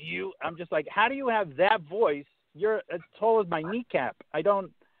bless you." I'm just like, how do you have that voice? You're as tall as my kneecap. It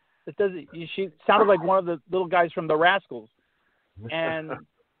doesn't. She sounded like one of the little guys from the Rascals. And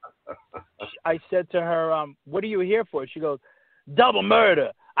I said to her, "What are you here for?" She goes, "Double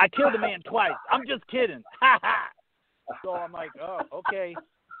murder. I killed a man twice. I'm just kidding." Ha ha. So I'm like, "Oh, okay.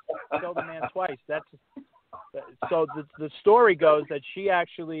 Killed a man twice." So the story goes that she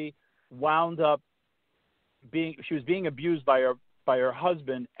actually wound up she was being abused by her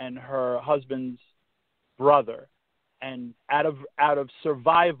husband and her husband's brother, and out of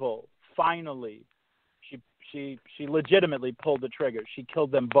survival, finally, she legitimately pulled the trigger. She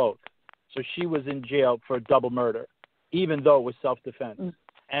killed them both. So she was in jail for double murder, even though it was self-defense.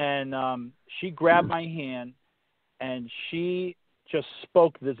 And she grabbed my hand, and she just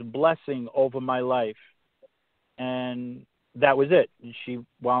spoke this blessing over my life, and that was it. And she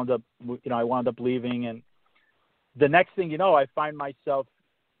wound up, I wound up leaving, and the next thing you know, I find myself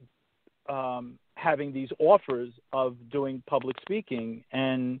having these offers of doing public speaking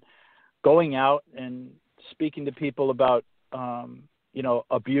and going out and speaking to people about,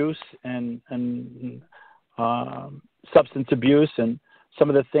 abuse and substance abuse and some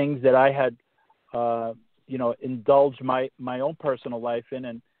of the things that I had, indulged my own personal life in.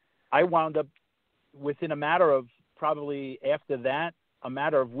 And I wound up within a matter of probably after that, a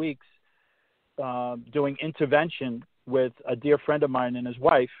matter of weeks, doing intervention with a dear friend of mine and his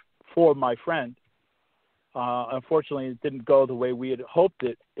wife for my friend. Unfortunately, it didn't go the way we had hoped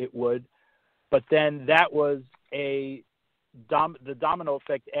it would. But then that was the domino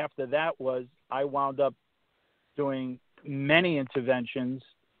effect after that was I wound up doing many interventions,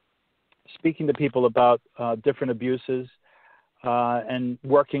 speaking to people about different abuses, and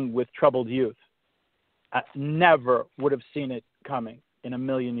working with troubled youth. I never would have seen it coming in a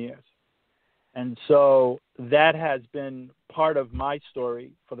million years. And so that has been part of my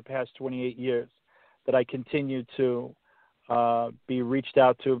story for the past 28 years, that I continue to be reached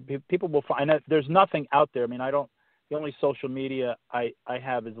out to. People will find that there's nothing out there. I mean, the only social media I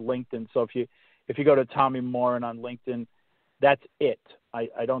have is LinkedIn. So if you go to Tommy Morin on LinkedIn, that's it.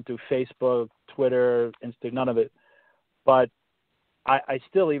 I don't do Facebook, Twitter, Instagram, none of it. But I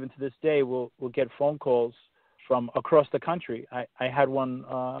still, even to this day, will get phone calls from across the country. I had one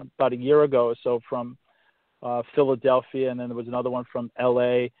about a year ago or so from Philadelphia, and then there was another one from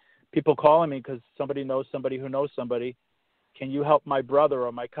LA. People calling me because somebody knows somebody who knows somebody. Can you help my brother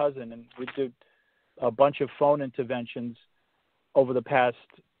or my cousin? And we did a bunch of phone interventions over the past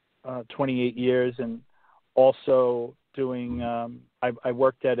 28 years, and also doing, I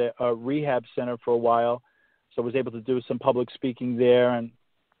worked at a rehab center for a while, so I was able to do some public speaking there.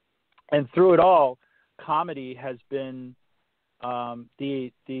 And through it all, comedy has been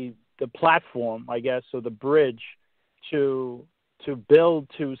the platform, I guess, or the bridge to build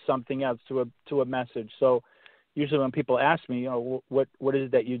to something else, to a message. So usually when people ask me, what is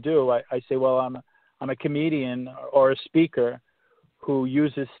it that you do? I say, well, I'm a comedian or a speaker who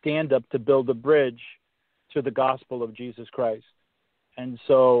uses stand-up to build a bridge to the gospel of Jesus Christ. And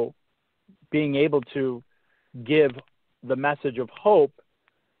so being able to give the message of hope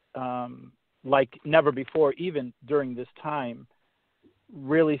like never before, even during this time,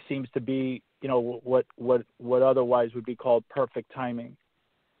 really seems to be, what otherwise would be called perfect timing.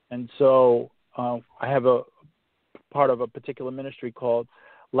 And so I have a part of a particular ministry called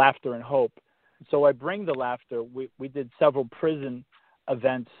Laughter and Hope. So I bring the laughter. We did several prison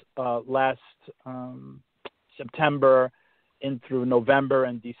events last September in through November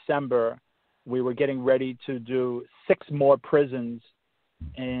and December. We were getting ready to do 6 more prisons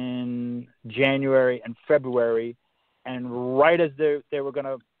in January and February, and right as we were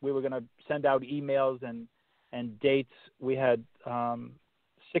gonna send out emails and dates, we had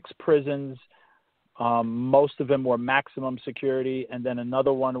 6 prisons. Most of them were maximum security, and then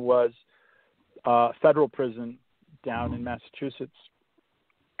another one was federal prison down in Massachusetts,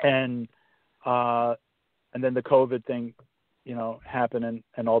 and then the COVID thing, happened,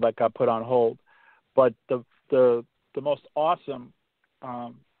 and all that got put on hold. But the most awesome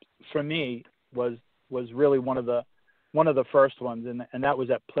for me was really one of the first ones, and that was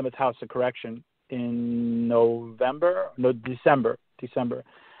at Plymouth House of Correction in December,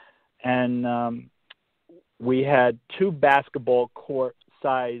 and we had 2 basketball court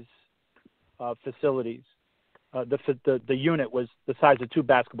size facilities. The unit was the size of 2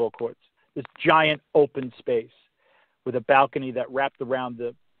 basketball courts. this giant open space with a balcony that wrapped around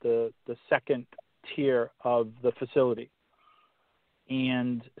the second tier of the facility,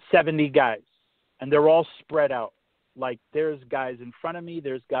 and 70 guys, and they're all spread out. Like, there's guys in front of me,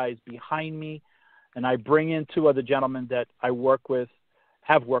 there's guys behind me, and I bring in two other gentlemen that I have worked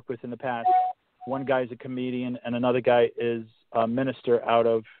with in the past. One guy's a comedian, and another guy is a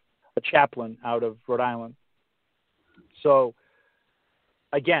chaplain out of Rhode Island. So,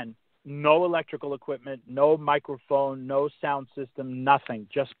 again, no electrical equipment, no microphone, no sound system, nothing,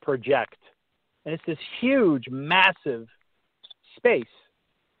 just project. And it's this huge, massive space.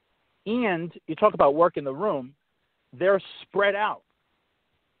 And you talk about work in the room, they're spread out,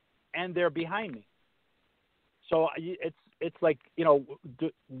 and they're behind me. So it's like,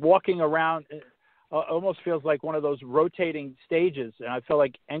 walking around, almost feels like one of those rotating stages. And I feel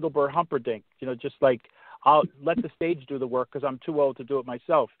like Engelbert Humperdinck, just like, I'll let the stage do the work because I'm too old to do it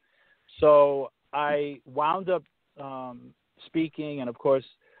myself. So I wound up speaking, and of course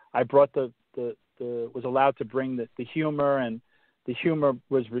I brought was allowed to bring the humor, and the humor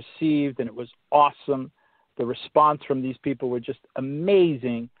was received, and it was awesome. The response from these people were just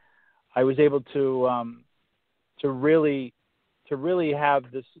amazing. I was able to really have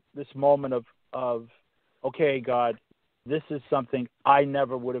this moment of, okay, God, this is something I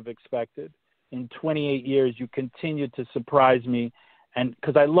never would have expected. In 28 years, you continued to surprise me, and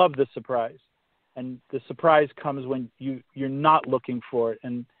because I love the surprise, and the surprise comes when you're not looking for it.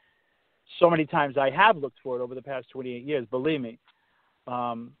 And so many times I have looked for it over the past 28 years. Believe me,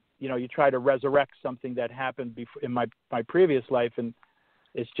 you try to resurrect something that happened before in my previous life, and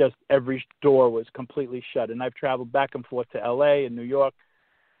it's just every door was completely shut. And I've traveled back and forth to LA and New York,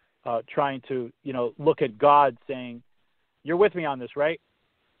 trying to look at God, saying, "You're with me on this, right?"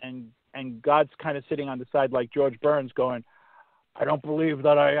 And God's kind of sitting on the side like George Burns going, "I don't believe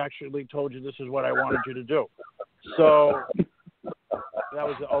that I actually told you this is what I wanted you to do." So that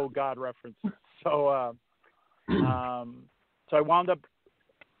was an "Oh God" reference. So so I wound up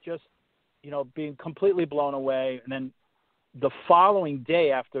just, being completely blown away. And then the following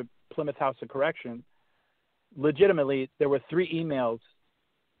day after Plymouth House of Correction, legitimately, there were 3 emails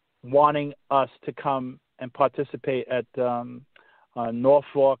wanting us to come and participate at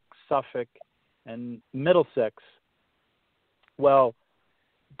Norfolk, Suffolk, and Middlesex. Well,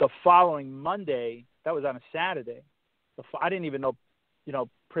 the following Monday, that was on a Saturday. I didn't even know,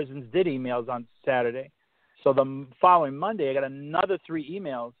 prisons did emails on Saturday. So the following Monday, I got another 3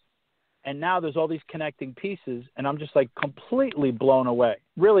 emails, and now there's all these connecting pieces, and I'm just like completely blown away.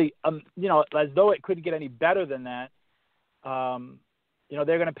 Really, as though it couldn't get any better than that.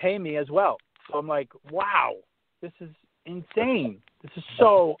 They're going to pay me as well. So I'm like, wow, this is insane. This is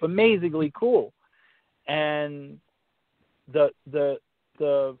so amazingly cool. And as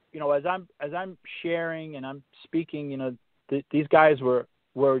I'm sharing and I'm speaking, these guys were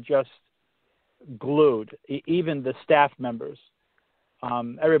just glued. Even the staff members,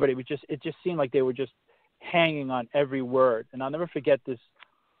 everybody it just seemed like they were just hanging on every word. And I'll never forget this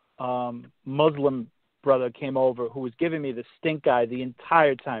Muslim brother came over who was giving me the stink eye the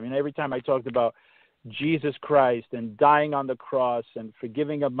entire time. And every time I talked about Jesus Christ and dying on the cross and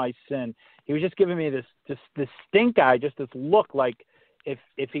forgiving of my sin, he was just giving me this stink eye, just this look like if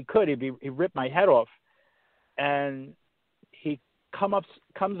he could, he'd rip my head off. And he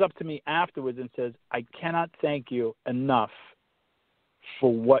comes up to me afterwards and says, "I cannot thank you enough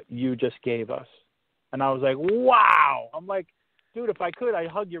for what you just gave us." And I was like, wow. I'm like, dude, if I could, I'd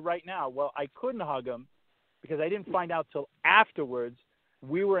hug you right now. Well, I couldn't hug him because I didn't find out till afterwards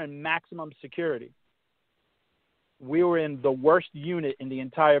we were in maximum security. We were in the worst unit in the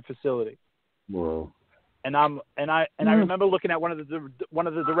entire facility. Whoa. And I remember looking at one of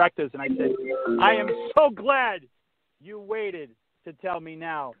the directors, and I said, "I am so glad you waited to tell me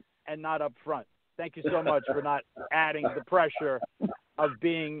now and not up front. Thank you so much for not adding the pressure of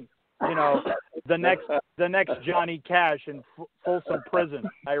being, the next Johnny Cash in Folsom Prison.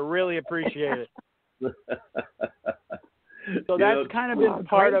 I really appreciate it." So that's kind of been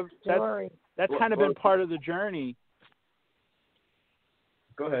part of that's kind of been part of the journey.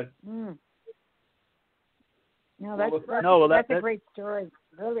 Go ahead. No, that's a great story.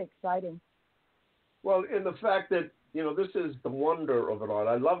 Really exciting. Well, in the fact that, this is the wonder of it all.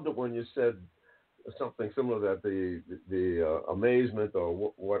 I loved it when you said something similar, that the amazement,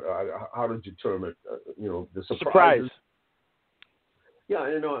 or what how did you term it? The surprise. Yeah,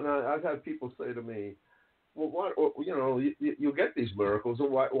 and I've had people say to me, "Well, what? You get these miracles, and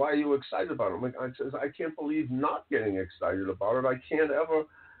why are you excited about them?" I can't believe not getting excited about it. I can't ever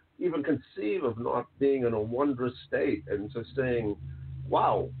even conceive of not being in a wondrous state and just saying,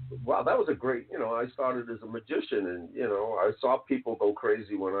 wow, that was a great, I started as a magician, and, I saw people go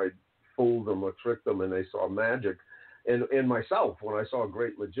crazy when I fooled them or tricked them and they saw magic. And in myself, when I saw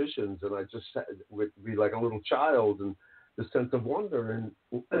great magicians, and I just would be like a little child, and the sense of wonder.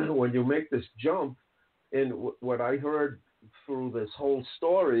 And when you make this jump, and what I heard through this whole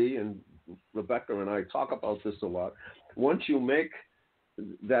story, and Rebecca and I talk about this a lot, once you make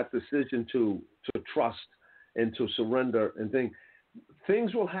that decision to trust and to surrender and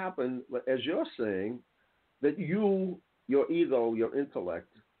things will happen, as you're saying, that your ego, your intellect,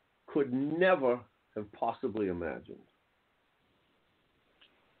 could never have possibly imagined.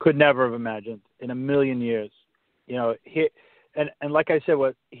 Could never have imagined in a million years. Here, and like I said,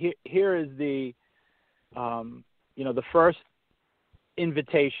 here is the, the first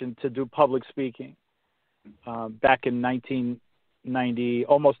invitation to do public speaking back in 1990,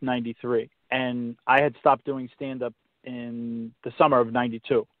 almost 93. And I had stopped doing stand-up in the summer of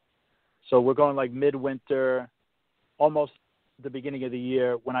 92. So we're going like midwinter, almost the beginning of the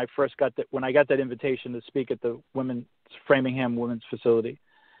year when I got that invitation to speak at the Framingham Women's Facility.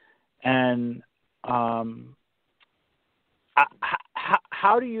 And how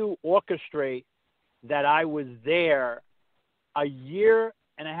do you orchestrate that I was there a year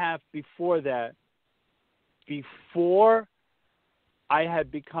and a half before that, before I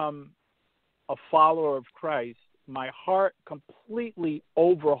had become a follower of Christ, my heart completely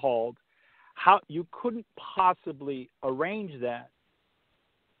overhauled? How you couldn't possibly arrange that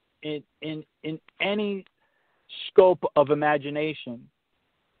in any scope of imagination.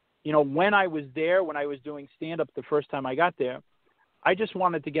 When I was there, when I was doing stand-up the first time I got there, I just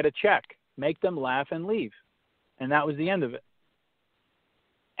wanted to get a check, make them laugh, and leave. And that was the end of it.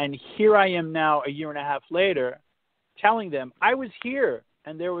 And here I am now, a year and a half later, telling them I was here.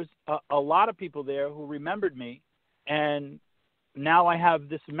 And there was a lot of people there who remembered me. And now I have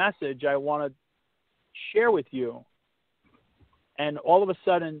this message I want to share with you. And all of a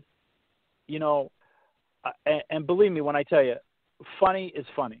sudden, and believe me when I tell you, funny is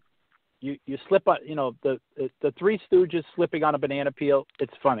funny. You slip on, the Three Stooges slipping on a banana peel,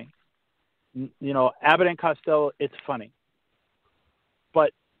 it's funny. Abbott and Costello, it's funny.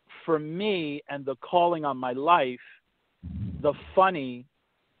 But for me and the calling on my life, the funny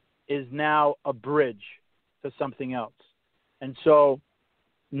is now a bridge to something else. And so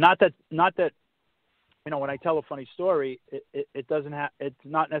not that when I tell a funny story, it doesn't have, it's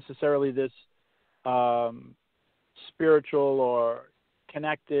not necessarily this spiritual or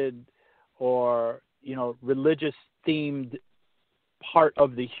connected or religious themed part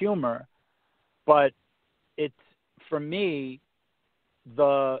of the humor, but it's, for me,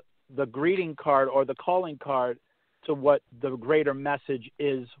 the greeting card or the calling card to what the greater message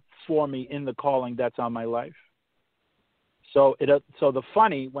is for me in the calling that's on my life. So the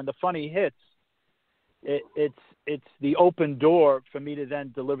funny, when the funny hits, it's the open door for me to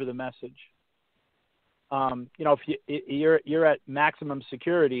then deliver the message. If you're at maximum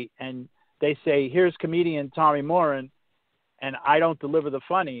security and they say, here's comedian Tommy Morin, and I don't deliver the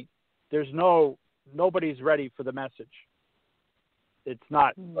funny, nobody's ready for the message. It's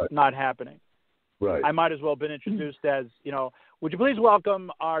not happening. Right. I might as well have been introduced as, would you please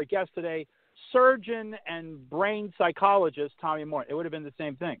welcome our guest today, surgeon and brain psychologist Tommy Morin. It would have been the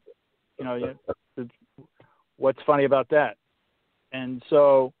same thing. What's funny about that? And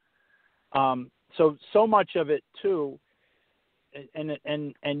so much of it too, and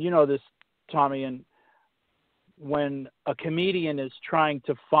this, Tommy, and when a comedian is trying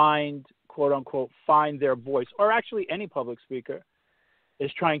to find, quote unquote, find their voice, or actually any public speaker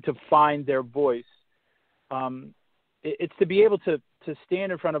is trying to find their voice, it's to be able to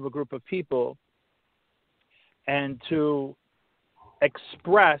stand in front of a group of people and to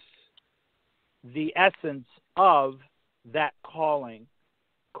express the essence of that calling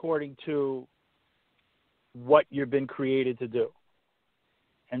according to what you've been created to do.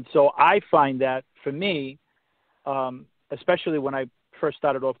 And so I find that for me, especially when I first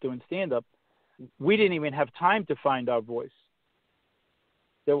started off doing stand-up, we didn't even have time to find our voice.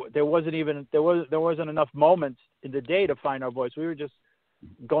 There wasn't enough moments in the day to find our voice. We were just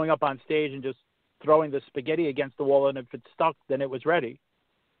going up on stage and just throwing the spaghetti against the wall, and if it stuck, then it was ready.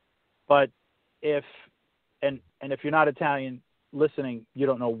 But if you're not Italian listening, you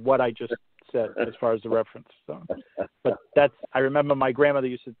don't know what I just said as far as the reference. So, but I remember my grandmother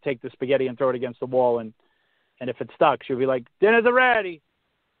used to take the spaghetti and throw it against the wall, and if it stuck, she'd be like, "Dinner's ready."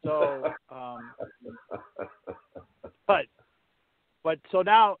 So, but so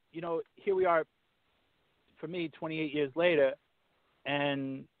now, here we are, for me, 28 years later,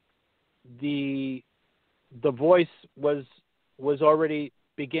 and the voice was was already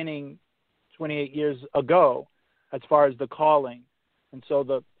beginning 28 years ago as far as the calling. And so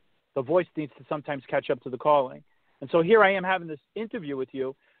the voice needs to sometimes catch up to the calling. And so here I am having this interview with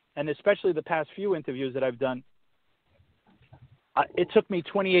you, and especially the past few interviews that I've done, it took me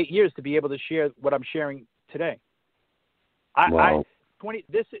 28 years to be able to share what I'm sharing today. Wow.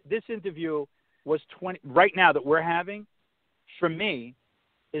 This interview was 20 right now that we're having, for me,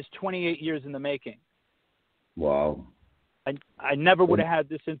 is 28 years in the making. Wow. I never would have had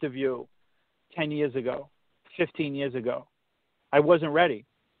this interview 10 years ago, 15 years ago. I wasn't ready.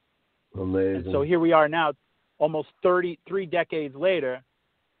 Amazing. And so here we are now, almost 33 decades later,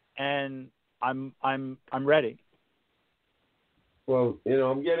 and I'm ready. Well,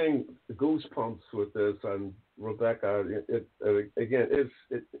 I'm getting goosebumps with this, and Rebecca,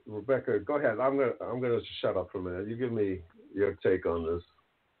 Rebecca, go ahead. I'm gonna shut up for a minute. You give me your take on this.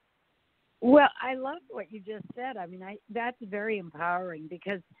 Well, I love what you just said. I mean, that's very empowering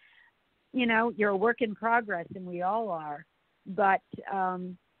because, you're a work in progress, and we all are. But,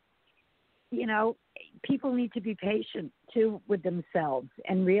 people need to be patient, too, with themselves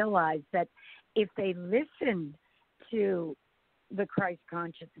and realize that if they listen to the Christ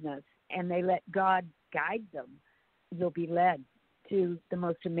consciousness and they let God guide them, they'll be led to the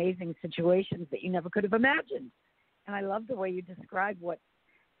most amazing situations that you never could have imagined. And I love the way you describe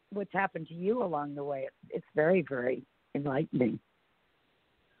what's happened to you along the way. It's very, very enlightening.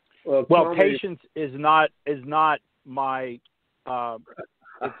 Well, patience is not my.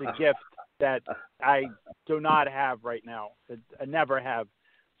 It's a gift that I do not have right now. I never have.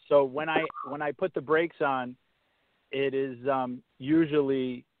 So when I put the brakes on, it is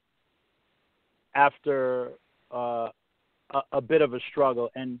usually after a bit of a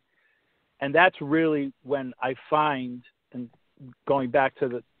struggle, and that's really when I find, and going back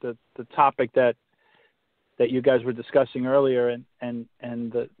to the topic that you guys were discussing earlier, and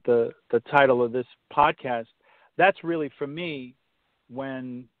the title of this podcast, that's really for me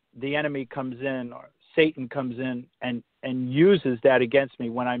when the enemy comes in or Satan comes in and uses that against me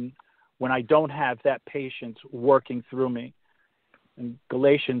when I don't have that patience working through me. In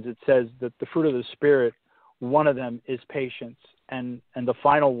Galatians, it says that the fruit of the Spirit, one of them is patience. And the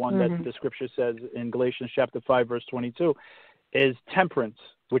final one that the scripture says in Galatians chapter 5, verse 22, is temperance,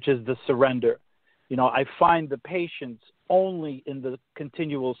 which is the surrender. I find the patience only in the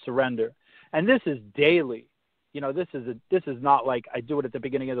continual surrender. And this is daily. This is not like I do it at the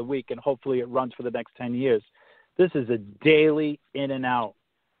beginning of the week and hopefully it runs for the next 10 years. This is a daily in and out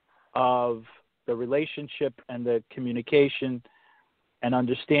of the relationship and the communication and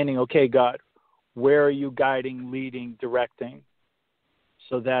understanding, okay, God, where are you guiding, leading, directing,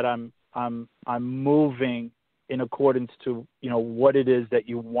 so that I'm moving in accordance to, what it is that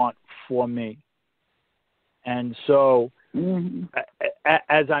you want for me. And so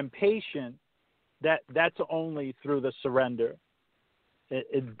as I'm patient, that's only through the surrender.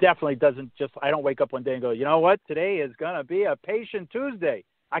 It definitely doesn't just, I don't wake up one day and go, you know what, today is going to be a patient Tuesday.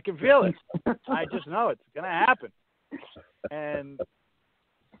 I can feel it. I just know it's going to happen. And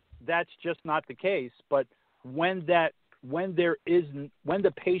that's just not the case. But when the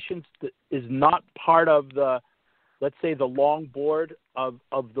patience is not part of the, let's say, the long board of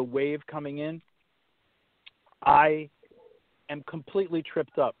the wave coming in, I am completely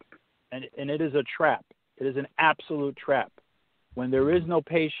tripped up. And it is a trap. It is an absolute trap. When there is no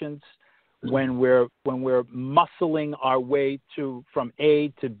patience, when we're muscling our way from A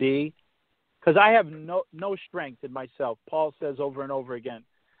to B, because I have no strength in myself. Paul says over and over again,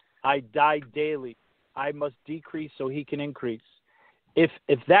 I die daily. I must decrease so he can increase. If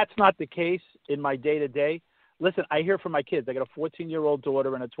that's not the case in my day-to-day, listen, I hear from my kids. I got a 14-year-old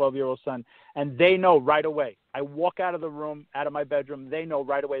daughter and a 12-year-old son, and they know right away. I walk out of the room, out of my bedroom, they know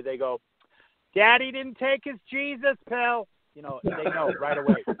right away. They go, Daddy didn't take his Jesus pill. They know right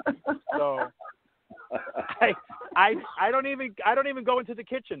away. So I don't even go into the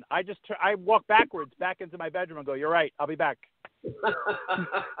kitchen. I walk backwards back into my bedroom and go, you're right, I'll be back.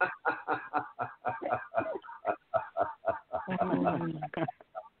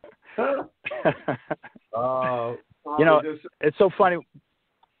 It's so funny.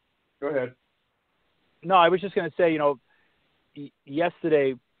 Go ahead. No, I was just going to say,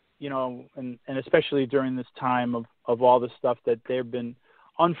 yesterday, and especially during this time of all the stuff that they've been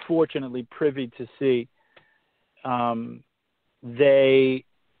unfortunately privy to see,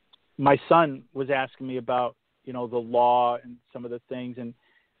 my son was asking me about, the law and some of the things, and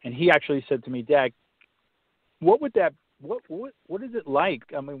he actually said to me, Dad, what is it like?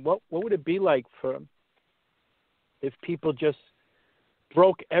 I mean, what would it be like if people just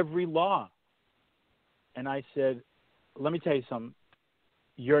broke every law? And I said, let me tell you something.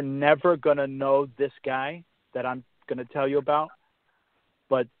 You're never going to know this guy that I'm going to tell you about,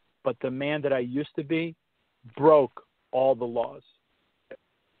 but the man that I used to be broke all the laws.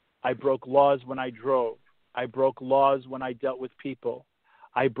 I broke laws when I drove. I broke laws when I dealt with people.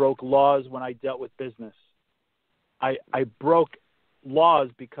 I broke laws when I dealt with business. I broke laws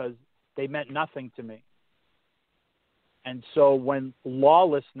because they meant nothing to me. And so when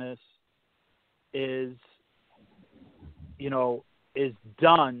lawlessness is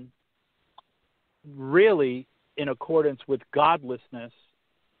done really in accordance with godlessness,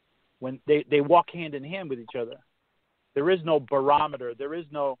 when they walk hand in hand with each other. There is no barometer. There is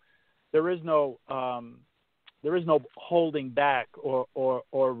no holding back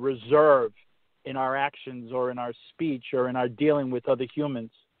or reserve in our actions or in our speech or in our dealing with other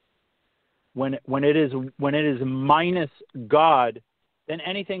humans. When it is minus God, then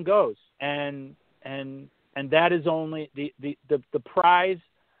anything goes. And that is only the prize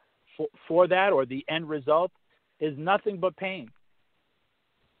for that, or the end result, is nothing but pain.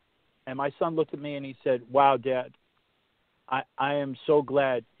 And my son looked at me and he said, "Wow, Dad, I am so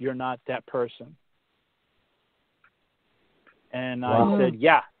glad you're not that person." And I said,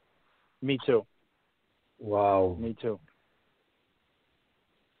 "Yeah, me too." Wow. Me too.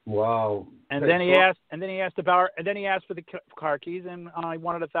 Wow. And then he asked for the car keys, and I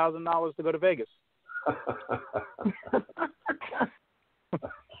wanted $1,000 to go to Vegas.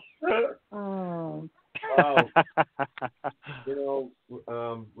 Oh. Wow.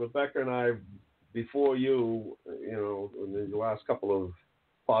 Rebecca and I, before you, in the last couple of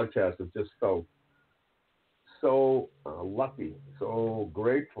podcasts, have just felt so lucky, so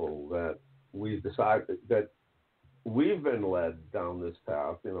grateful that we've decided that we've been led down this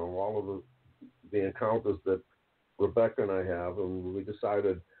path. All of the encounters that Rebecca and I have, and we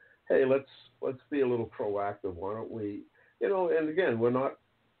decided, hey, let's be a little proactive. Why don't we, and again, we're not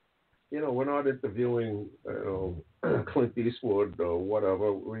interviewing, Clint Eastwood or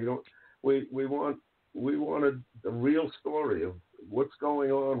whatever. We wanted the real story of what's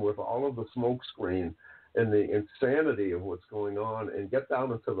going on with all of the smokescreen and the insanity of what's going on, and get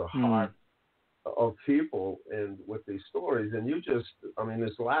down into the heart of people and with these stories. And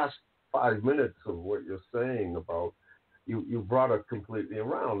this last 5 minutes of what you're saying about, you brought it completely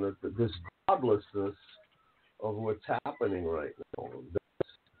around, this godlessness of what's happening right now.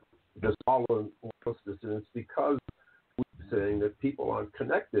 This all injustice, and it's because we're saying that people aren't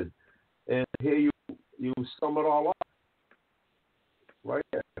connected. And here you sum it all up, right?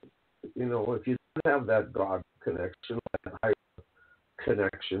 If you don't have that God connection, that higher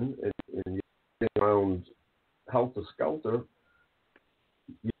connection, and you're around helter skelter,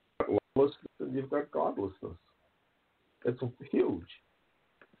 you've got lawlessness and you've got godlessness. It's huge.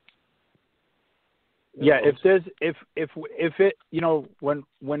 Yeah, if it,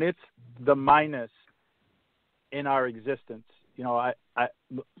 when it's the minus in our existence,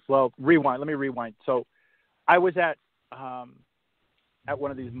 rewind. Let me rewind. So, I was at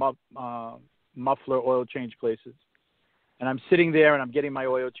one of these muffler oil change places, and I'm sitting there and I'm getting my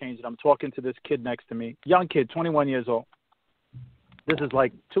oil changed, and I'm talking to this kid next to me, young kid, 21 years old. This is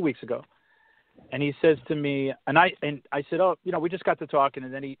like 2 weeks ago. And he says to me, and I said, "Oh, we just got to talking."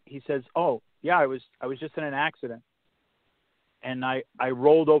 And then he says, "Oh, yeah, I was just in an accident, and I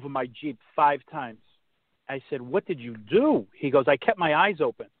rolled over my Jeep 5 times." I said, "What did you do?" He goes, "I kept my eyes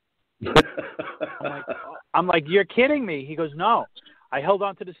open." I'm like, "You're kidding me." He goes, "No, I held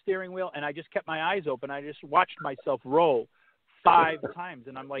onto the steering wheel and I just kept my eyes open. I just watched myself roll 5 times."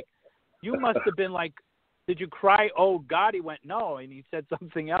 And I'm like, "You must have been like, did you cry? Oh God?" He went, "No." And he said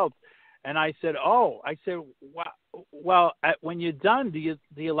something else. And I said, "Oh," I said, "Well, when you're done, do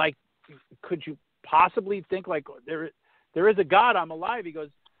you like, could you possibly think like there is a God? I'm alive?" He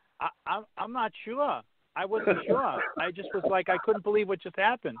goes, I'm not sure. I wasn't sure. I just was like, I couldn't believe what just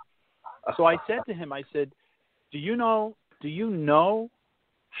happened. So I said to him, I said, do you know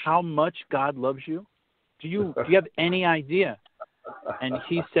how much God loves you? Do you have any idea?" And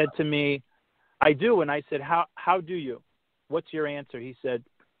he said to me, "I do." And I said, how do you? What's your answer? He said,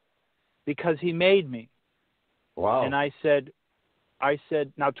 "Because he made me." Wow. And I said,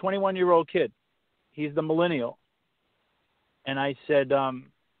 now 21-year-old kid, he's the millennial. And I said,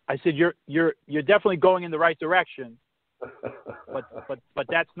 you're definitely going in the right direction, but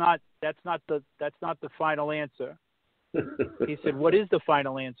that's not the final answer. He said, "What is the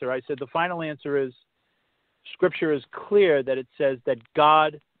final answer?" I said, "The final answer is, Scripture is clear that it says that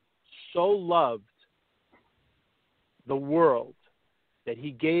God so loved the world that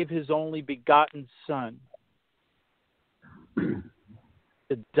he gave his only begotten Son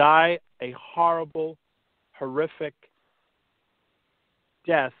to die a horrible, horrific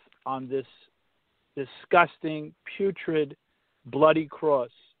death on this disgusting, putrid, bloody cross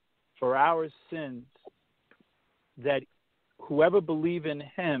for our sins, that whoever believe in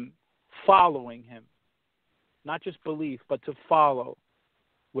him, following him, not just belief, but to follow,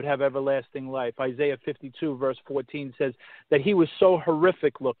 would have everlasting life. Isaiah 52, verse 14 says that he was so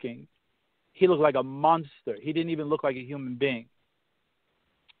horrific looking. He looked like a monster. He didn't even look like a human being.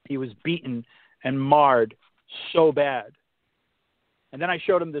 He was beaten and marred so bad. And then I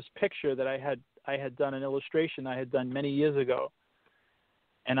showed him this picture that I had done, an illustration I had done many years ago.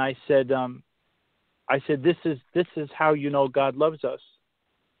 And I said, this is how you know God loves us.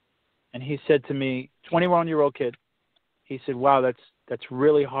 And he said to me, 21-year-old kid, he said, wow, that's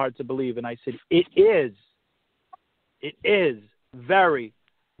really hard to believe. And I said, it is very,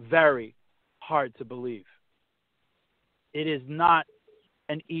 very hard to believe. It is not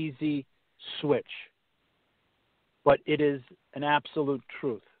an easy switch, but it is an absolute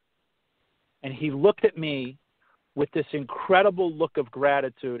truth. And he looked at me with this incredible look of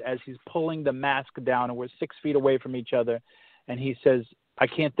gratitude as he's pulling the mask down, and we're 6 feet away from each other. And he says, I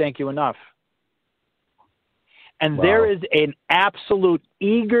can't thank you enough. And wow. There is an absolute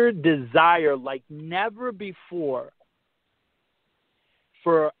eager desire like never before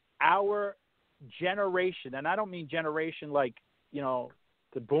for our generation. And I don't mean generation like,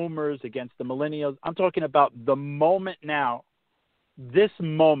 the boomers against the millennials. I'm talking about the moment now, this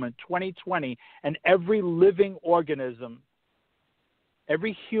moment, 2020, and every living organism,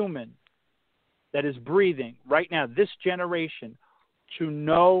 every human that is breathing right now, this generation, to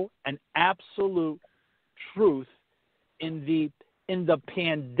know an absolute truth in the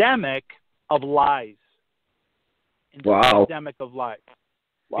pandemic of lies. In the wow. pandemic of lies.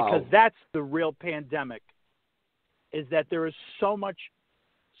 Wow. Because that's the real pandemic, is that there is so much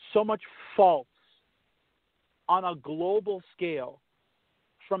false on a global scale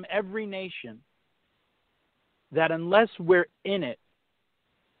from every nation that unless we're in it,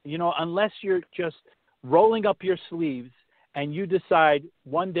 unless you're just rolling up your sleeves and you decide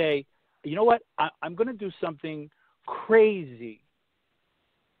one day, you know what, I'm going to do something crazy.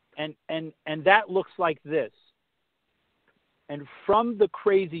 And that looks like this. And from the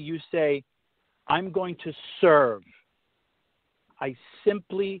crazy, you say, I'm going to serve. I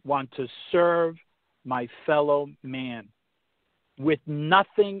simply want to serve my fellow man with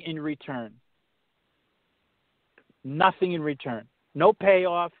nothing in return. Nothing in return. No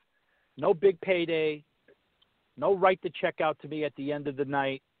payoff, no big payday, no right to check out to me at the end of the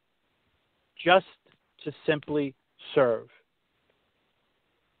night, just to simply serve.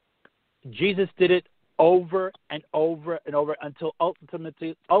 Jesus did it over and over and over until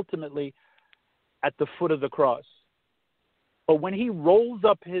ultimately at the foot of the cross. But when he rolls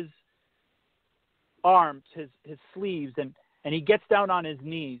up his arms, his sleeves, and he gets down on his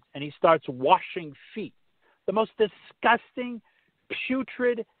knees and he starts washing feet, the most disgusting,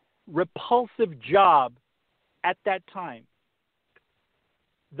 putrid, repulsive job at that time.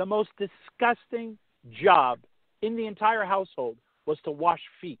 The most disgusting job in the entire household was to wash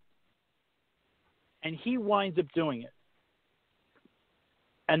feet. And he winds up doing it.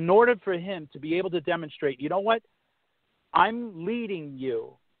 And in order for him to be able to demonstrate, you know what? I'm leading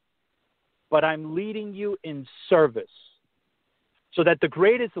you, but I'm leading you in service. So that the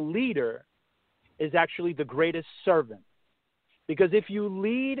greatest leader is actually the greatest servant. Because if you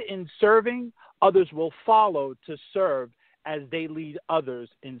lead in serving, others will follow to serve as they lead others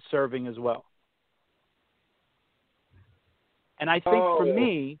in serving as well. And I think for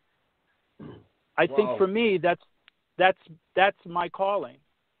me, that's my calling.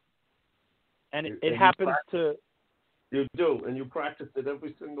 And it happens to... You do, and you practice it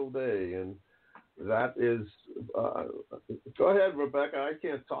every single day, and that is... go ahead, Rebecca. I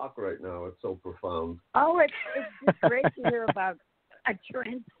can't talk right now. It's so profound. Oh, it's just great to hear about a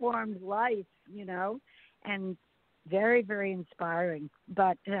transformed life, and very, very inspiring.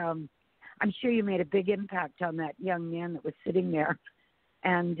 But I'm sure you made a big impact on that young man that was sitting there,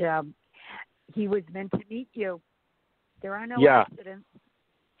 and he was meant to meet you. There are no accidents.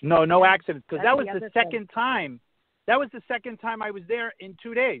 No accidents, because that was the second time. That was the second time I was there in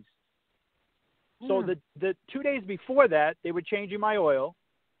 2 days. So the 2 days before that, they were changing my oil.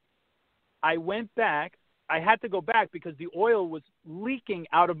 I went back. I had to go back because the oil was leaking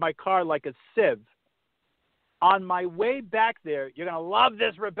out of my car like a sieve. On my way back there, you're going to love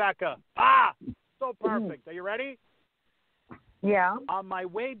this, Rebecca. So perfect. Are you ready? Yeah. On my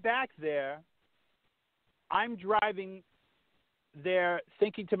way back there, I'm driving there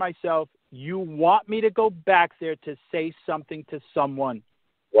thinking to myself, you want me to go back there to say something to someone.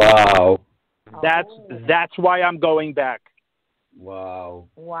 Wow. That's why I'm going back. Wow.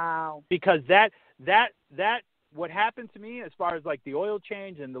 Wow. Because that what happened to me as far as like the oil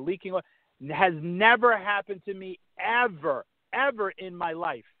change and the leaking oil has never happened to me ever in my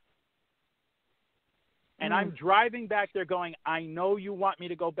life. And I'm driving back there going, I know you want me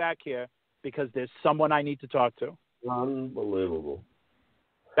to go back here because there's someone I need to talk to. Unbelievable.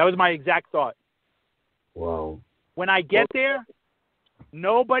 That was my exact thought. Wow. When I get there,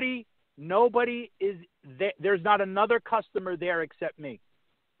 nobody is there. There's not another customer there except me.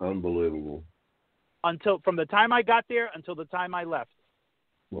 Unbelievable. From the time I got there until the time I left.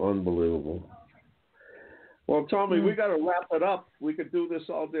 Unbelievable. Well, Tommy, we got to wrap it up. We could do this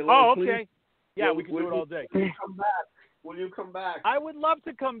all day long. Oh, Please. okay. Yeah, we can do it all day. Will you come back? Will you come back? I would love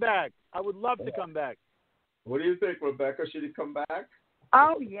to come back. To come back. What do you think, Rebecca? Should he come back?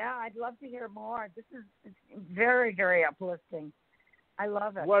 Oh, yeah, I'd love to hear more. This is very, very uplifting. I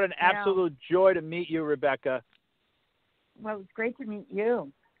love it. What an absolute joy to meet you, Rebecca. Well, it's great to meet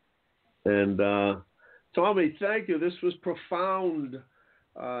you. And Tommy, thank you. This was profound.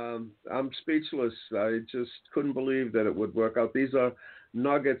 I'm speechless. I just couldn't believe that it would work out. These are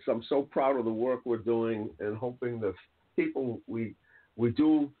nuggets. I'm so proud of the work we're doing and hoping that people we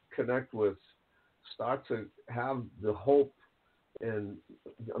do connect with start to have the hope. And,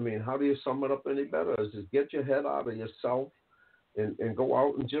 I mean, how do you sum it up any better? Is just get your head out of yourself and go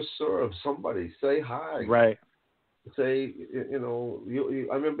out and just serve somebody. Say hi. Right. Say,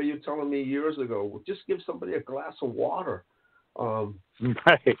 I remember you telling me years ago, just give somebody a glass of water.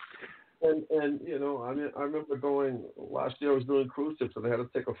 Right. And I remember going, last year I was doing cruise trips and I had to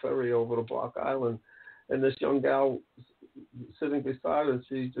take a ferry over to Block Island. And this young gal sitting beside us,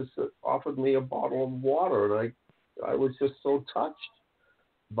 she just offered me a bottle of water. And I was just so touched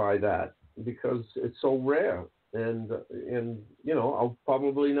by that because it's so rare. And I'll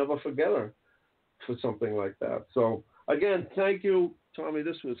probably never forget her for something like that. So, again, thank you, Tommy.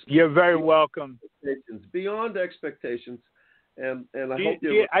 This was... You're very welcome. Beyond expectations. And I hope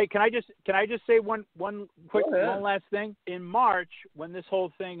can I just say one last thing? In March, when this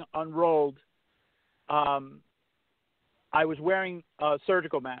whole thing unrolled, I was wearing a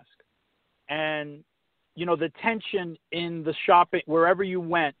surgical mask, and the tension in the shopping wherever you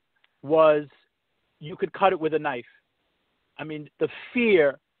went was you could cut it with a knife. I mean, the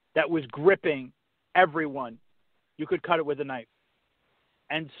fear that was gripping everyone, you could cut it with a knife.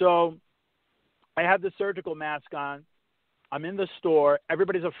 And so I had the surgical mask on. I'm in the store.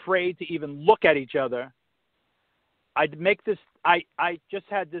 Everybody's afraid to even look at each other. I just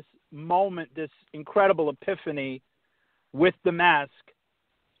had this moment, this incredible epiphany with the mask.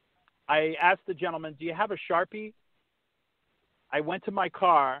 I asked the gentleman, do you have a Sharpie? I went to my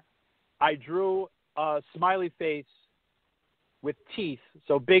car. I drew a smiley face with teeth.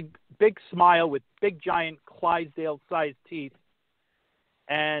 So big smile with big, giant Clydesdale-sized teeth.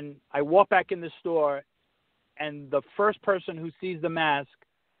 And I walk back in the store, and the first person who sees the mask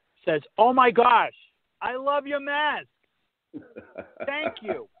says, oh, my gosh, I love your mask. Thank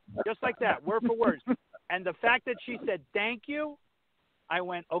you. Just like that, word for word. And the fact that she said thank you, I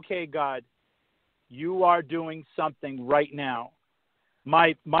went, okay, God, you are doing something right now.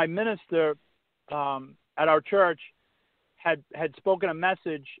 My minister at our church had spoken a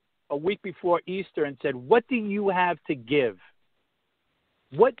message a week before Easter and said, what do you have to give?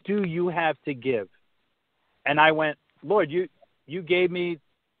 What do you have to give? And I went, Lord, you gave me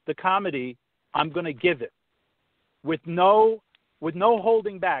the comedy. I'm going to give it with no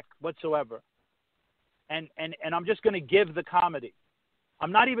holding back whatsoever. And I'm just going to give the comedy.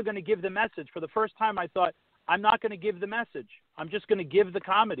 I'm not even going to give the message. For the first time, I thought, I'm not going to give the message. I'm just going to give the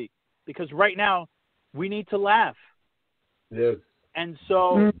comedy because right now we need to laugh. Yes. And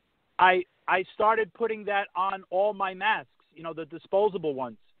so I started putting that on all my masks, the disposable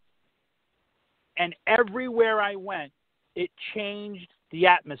ones. And everywhere I went, it changed the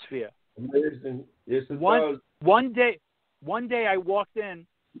atmosphere. Amazing. Yes, it does. One day I walked in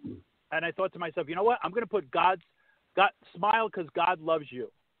and I thought to myself, you know what? I'm going to put God smile because God loves you.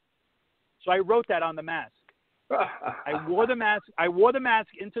 So I wrote that on the mask. I wore the mask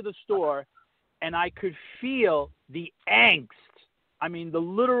into the store, and I could feel the angst. I mean, the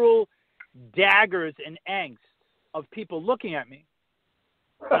literal daggers and angst of people looking at me.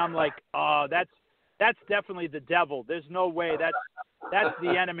 And I'm like, oh, that's definitely the devil. There's no way. That's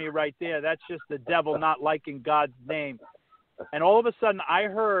the enemy right there. That's just the devil not liking God's name. And all of a sudden, I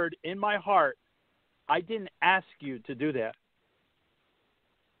heard in my heart, I didn't ask you to do that.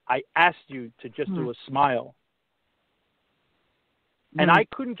 I asked you to just do a smile. And I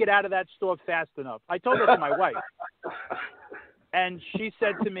couldn't get out of that store fast enough. I told that to my wife. And she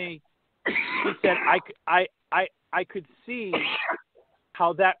said to me, she said, I could see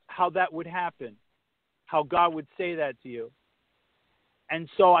how that would happen, how God would say that to you. And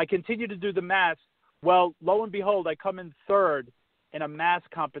so I continued to do the mass. Well, lo and behold, I come in third in a mass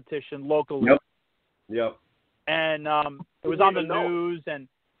competition locally. Yep. And it was on the news, and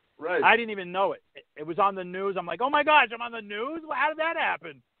right. I didn't even know it. It was on the news. I'm like, oh my gosh, I'm on the news? How did that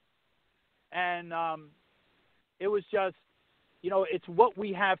happen? And it was just, it's what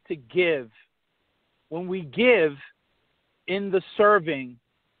we have to give. When we give in the serving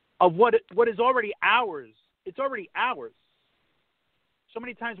of what is already ours, it's already ours. So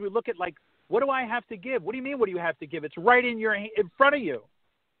many times we look at like, what do I have to give? What do you mean, what do you have to give? It's right in front of you.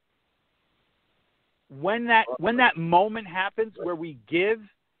 When that moment happens where we give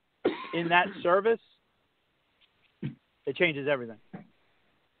in that service, it changes everything.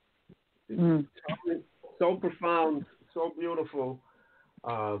 So profound, so beautiful.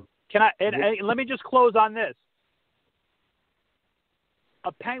 And let me just close on this.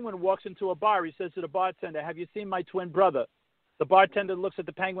 A penguin walks into a bar. He says to the bartender, "Have you seen my twin brother?" The bartender looks at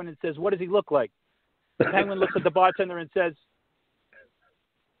the penguin and says, "What does he look like?" The penguin looks at the bartender and says,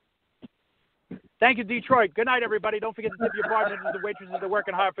 "Thank you, Detroit. Good night, everybody. Don't forget to tip your bartenders and waitresses that are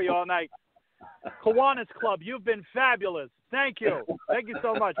working hard for you all night. Kiwanis Club, you've been fabulous. Thank you. Thank you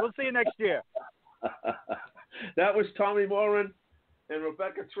so much. We'll see you next year." That was Tommy Morin and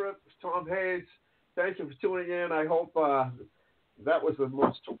Rebecca Tripp, Tom Hayes. Thank you for tuning in. I hope that was one of the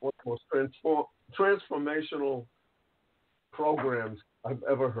most transformational programs I've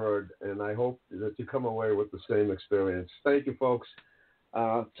ever heard, and I hope that you come away with the same experience. Thank you, folks.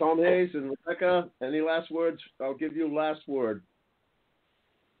 Tom Hayes and Rebecca, any last words? I'll give you last word.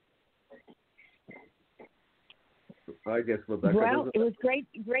 I guess Rebecca. Well, it was great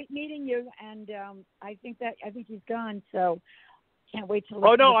meeting you, and I think he's gone, so can't wait to listen.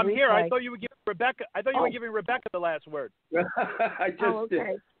 Oh no, to I'm the here. replay. I thought you were giving Rebecca. You were giving Rebecca the last word. I just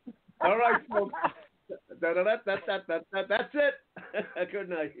did. All right, folks. That's it. Good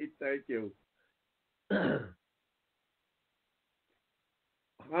night. Thank you.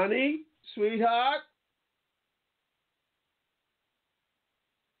 Honey, sweetheart.